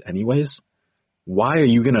dog shit anyways. Why are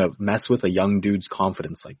you going to mess with a young dude's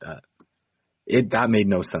confidence like that? That made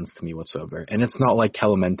no sense to me whatsoever. And it's not like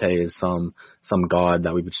Calamente is some god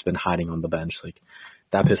that we've just been hiding on the bench.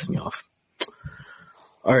 That pissed me off.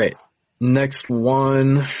 All right. Next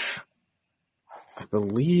one. I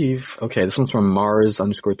believe. Okay, this one's from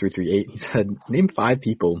Mars_338. He said, name 5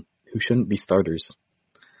 people who shouldn't be starters.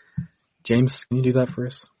 James, can you do that for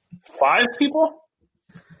us? 5 people?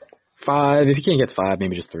 5. If you can't get 5,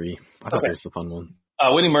 maybe just 3. I thought Okay. there's a fun one.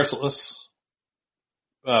 Whitney Merciless.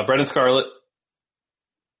 Brendan Scarlett.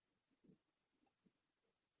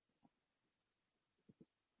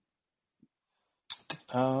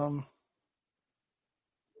 No,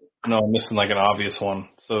 I'm missing like an obvious one.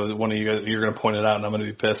 So one of you guys, you're going to point it out, and I'm going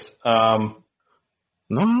to be pissed. No,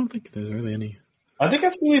 I don't think there's really any. I think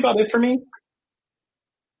that's really about it for me.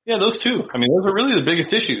 Yeah, those 2. I mean, those are really the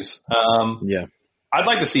biggest issues. Yeah. I'd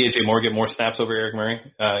like to see AJ Moore get more snaps over Eric Murray,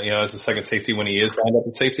 as a second safety when he is lined up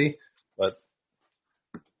at safety. But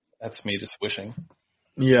that's me just wishing.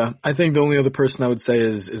 Yeah, I think the only other person I would say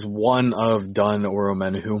is one of Dunn or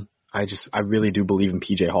Omenihu. I really do believe in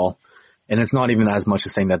PJ Hall. And it's not even as much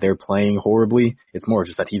as saying that they're playing horribly. It's more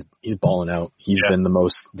just that he's balling out. He's been the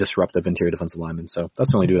most disruptive interior defensive lineman. So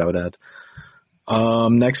that's the only dude I would add.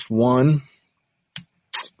 Next one.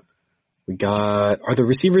 We got, are the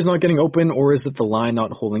receivers not getting open, or is it the line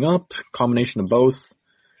not holding up? Combination of both.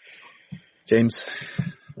 James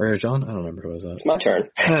or John? I don't remember who was that. It's my turn.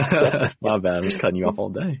 My bad. I'm just cutting you off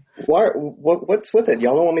all day. What's with it?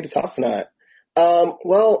 Y'all don't want me to talk tonight.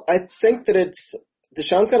 Well, I think that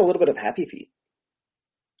Deshaun's got a little bit of happy feet.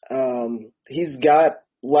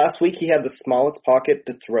 Last week he had the smallest pocket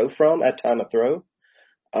to throw from at time of throw.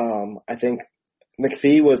 I think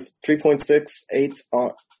McPhee was 3.68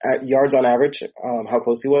 yards on average. How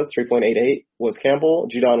close he was, 3.88 was Campbell.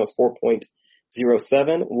 Judon was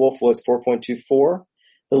 4.07. Wolf was 4.24.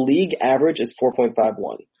 The league average is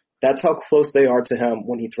 4.51. That's how close they are to him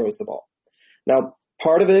when he throws the ball. Now,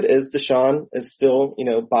 part of it is Deshaun is still,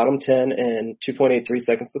 bottom 10 and 2.83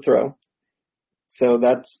 seconds to throw. So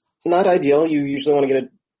that's not ideal. You usually want to get it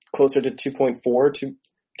closer to 2.4, between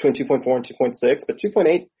 2.4 and 2.6. But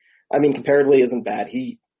 2.8, comparatively isn't bad.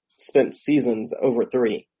 He spent seasons over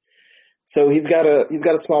 3. So he's got a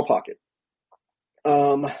small pocket.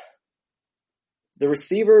 The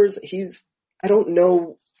receivers, I don't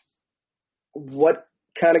know what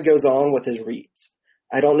kind of goes on with his reads.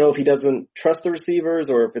 I don't know if he doesn't trust the receivers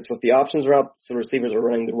or if it's with the options route, so receivers are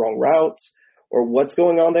running the wrong routes or what's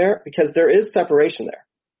going on there, because there is separation there.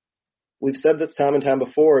 We've said this time and time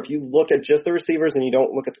before. If you look at just the receivers and you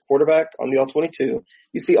don't look at the quarterback on the All-22,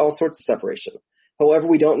 you see all sorts of separation. However,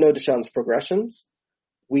 we don't know Deshaun's progressions.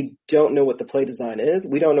 We don't know what the play design is.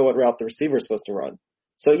 We don't know what route the receiver is supposed to run.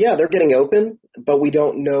 So, yeah, they're getting open, but we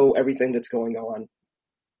don't know everything that's going on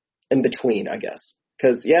in between, I guess.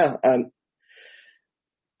 Because,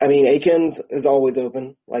 Akins is always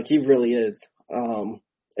open. Like, he really is.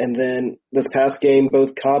 And then this past game,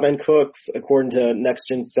 both Cobb and Cooks, according to Next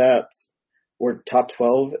Gen Stats, were top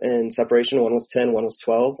 12 in separation. One was 10, one was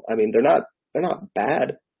 12. They're not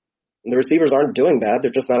bad. And the receivers aren't doing bad. They're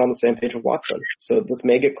just not on the same page with Watson. So this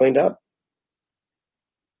may get cleaned up.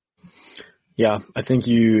 Yeah, I think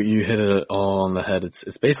you hit it all on the head.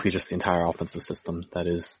 It's basically just the entire offensive system.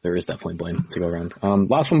 There is definitely blame to go around.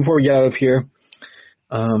 Last one before we get out of here.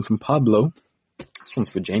 From Pablo. This one's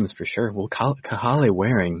for James for sure. Will Kahale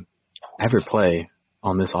Waring ever play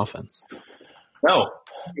on this offense? No.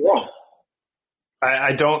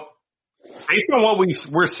 I don't. Based on what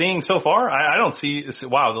we're seeing so far, I don't see.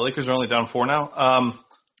 Wow, the Lakers are only down 4 now.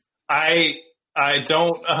 I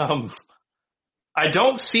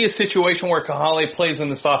don't see a situation where Kahale plays in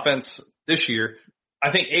this offense this year.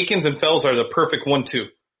 I think Akins and Fells are the perfect 1-2.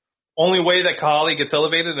 Only way that Kahale gets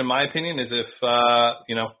elevated, in my opinion, is if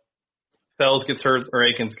Fells gets hurt or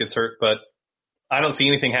Akins gets hurt. But I don't see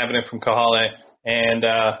anything happening from Kahale, and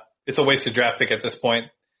it's a wasted draft pick at this point.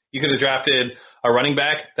 You could have drafted a running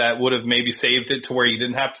back that would have maybe saved it to where you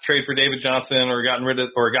didn't have to trade for David Johnson or gotten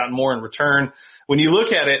more in return. When you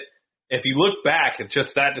look at it, if you look back at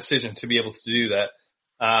just that decision to be able to do that,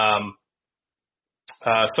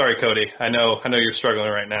 sorry, Cody, I know you're struggling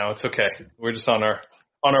right now. It's okay. We're just on our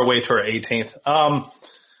way to our 18th. I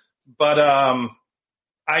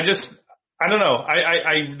don't know.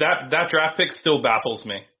 That draft pick still baffles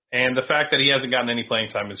me. And the fact that he hasn't gotten any playing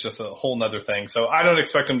time is just a whole nother thing. So I don't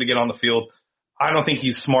expect him to get on the field. I don't think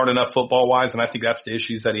he's smart enough football-wise, and I think that's the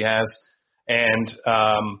issues that he has. And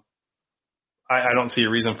I don't see a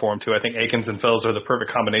reason for him to. I think Akins and Fells are the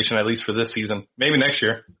perfect combination, at least for this season. Maybe next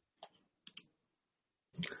year.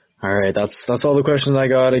 All right, that's all the questions I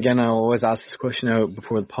got. Again, I'll always ask this question out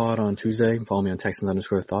before the pod on Tuesday. Follow me on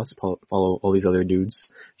Texans_thoughts. Follow all these other dudes.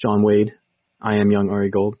 John Wade, I am Young Ari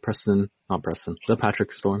Gold, the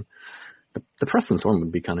Patrick Storm. The Preston Storm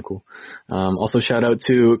would be kind of cool. Also, shout out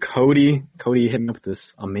to Cody. Cody hit me up with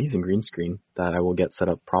this amazing green screen that I will get set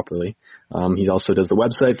up properly. He also does the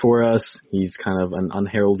website for us. He's kind of an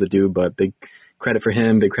unheralded dude, but big credit for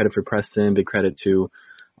him, big credit for Preston, big credit to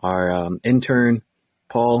our intern,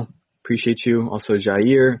 Paul. Appreciate you. Also,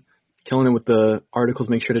 Jair, killing it with the articles.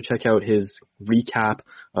 Make sure to check out his recap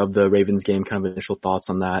of the Ravens game, kind of initial thoughts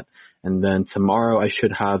on that. And then tomorrow I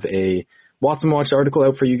should have a Watson Watch article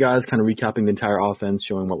out for you guys, kind of recapping the entire offense,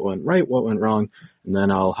 showing what went right, what went wrong. And then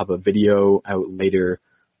I'll have a video out later,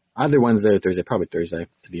 either Wednesday or Thursday, probably Thursday,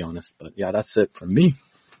 to be honest. But yeah, that's it from me.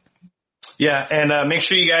 Yeah, and make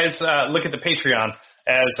sure you guys look at the Patreon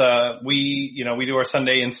as we do our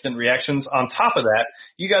Sunday instant reactions. On top of that,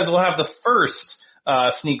 you guys will have the first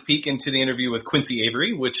sneak peek into the interview with Quincy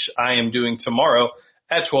Avery, which I am doing tomorrow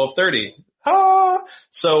at 12:30.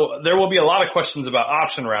 So there will be a lot of questions about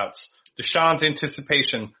option routes, Deshaun's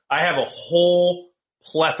anticipation. I have a whole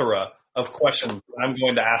plethora of questions I'm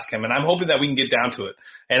going to ask him, and I'm hoping that we can get down to it.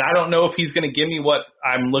 And I don't know if he's going to give me what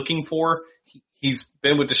I'm looking for. He's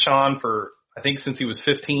been with Deshaun for, I think, since he was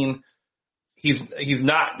 15. He's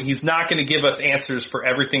not going to give us answers for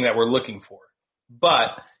everything that we're looking for,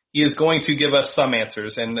 but he is going to give us some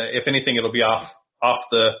answers. And if anything, it'll be off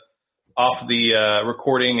the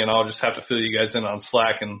recording, and I'll just have to fill you guys in on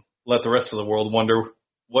Slack and let the rest of the world wonder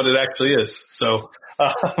what it actually is. So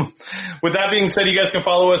with that being said, you guys can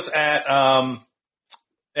follow us at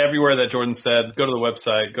everywhere that Jordan said. Go to the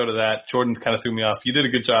website, go to that. Jordan kind of threw me off. You did a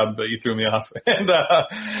good job, but you threw me off. And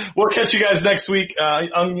we'll catch you guys next week.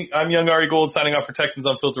 I'm Young Ari Gold signing off for Texans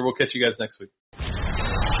Unfiltered. We'll catch you guys next week.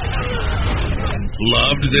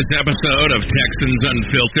 Loved this episode of Texans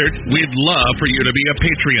Unfiltered? We'd love for you to be a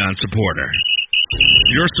Patreon supporter.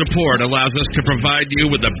 Your support allows us to provide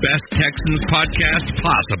you with the best Texans podcast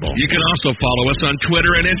possible. You can also follow us on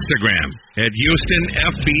Twitter and Instagram at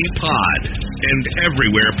HoustonFBPod and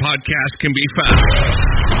everywhere podcasts can be found.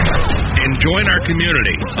 And join our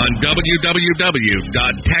community on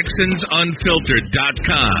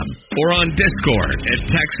www.texansunfiltered.com or on Discord at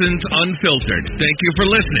Texans Unfiltered. Thank you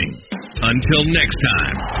for listening. Until next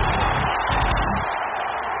time.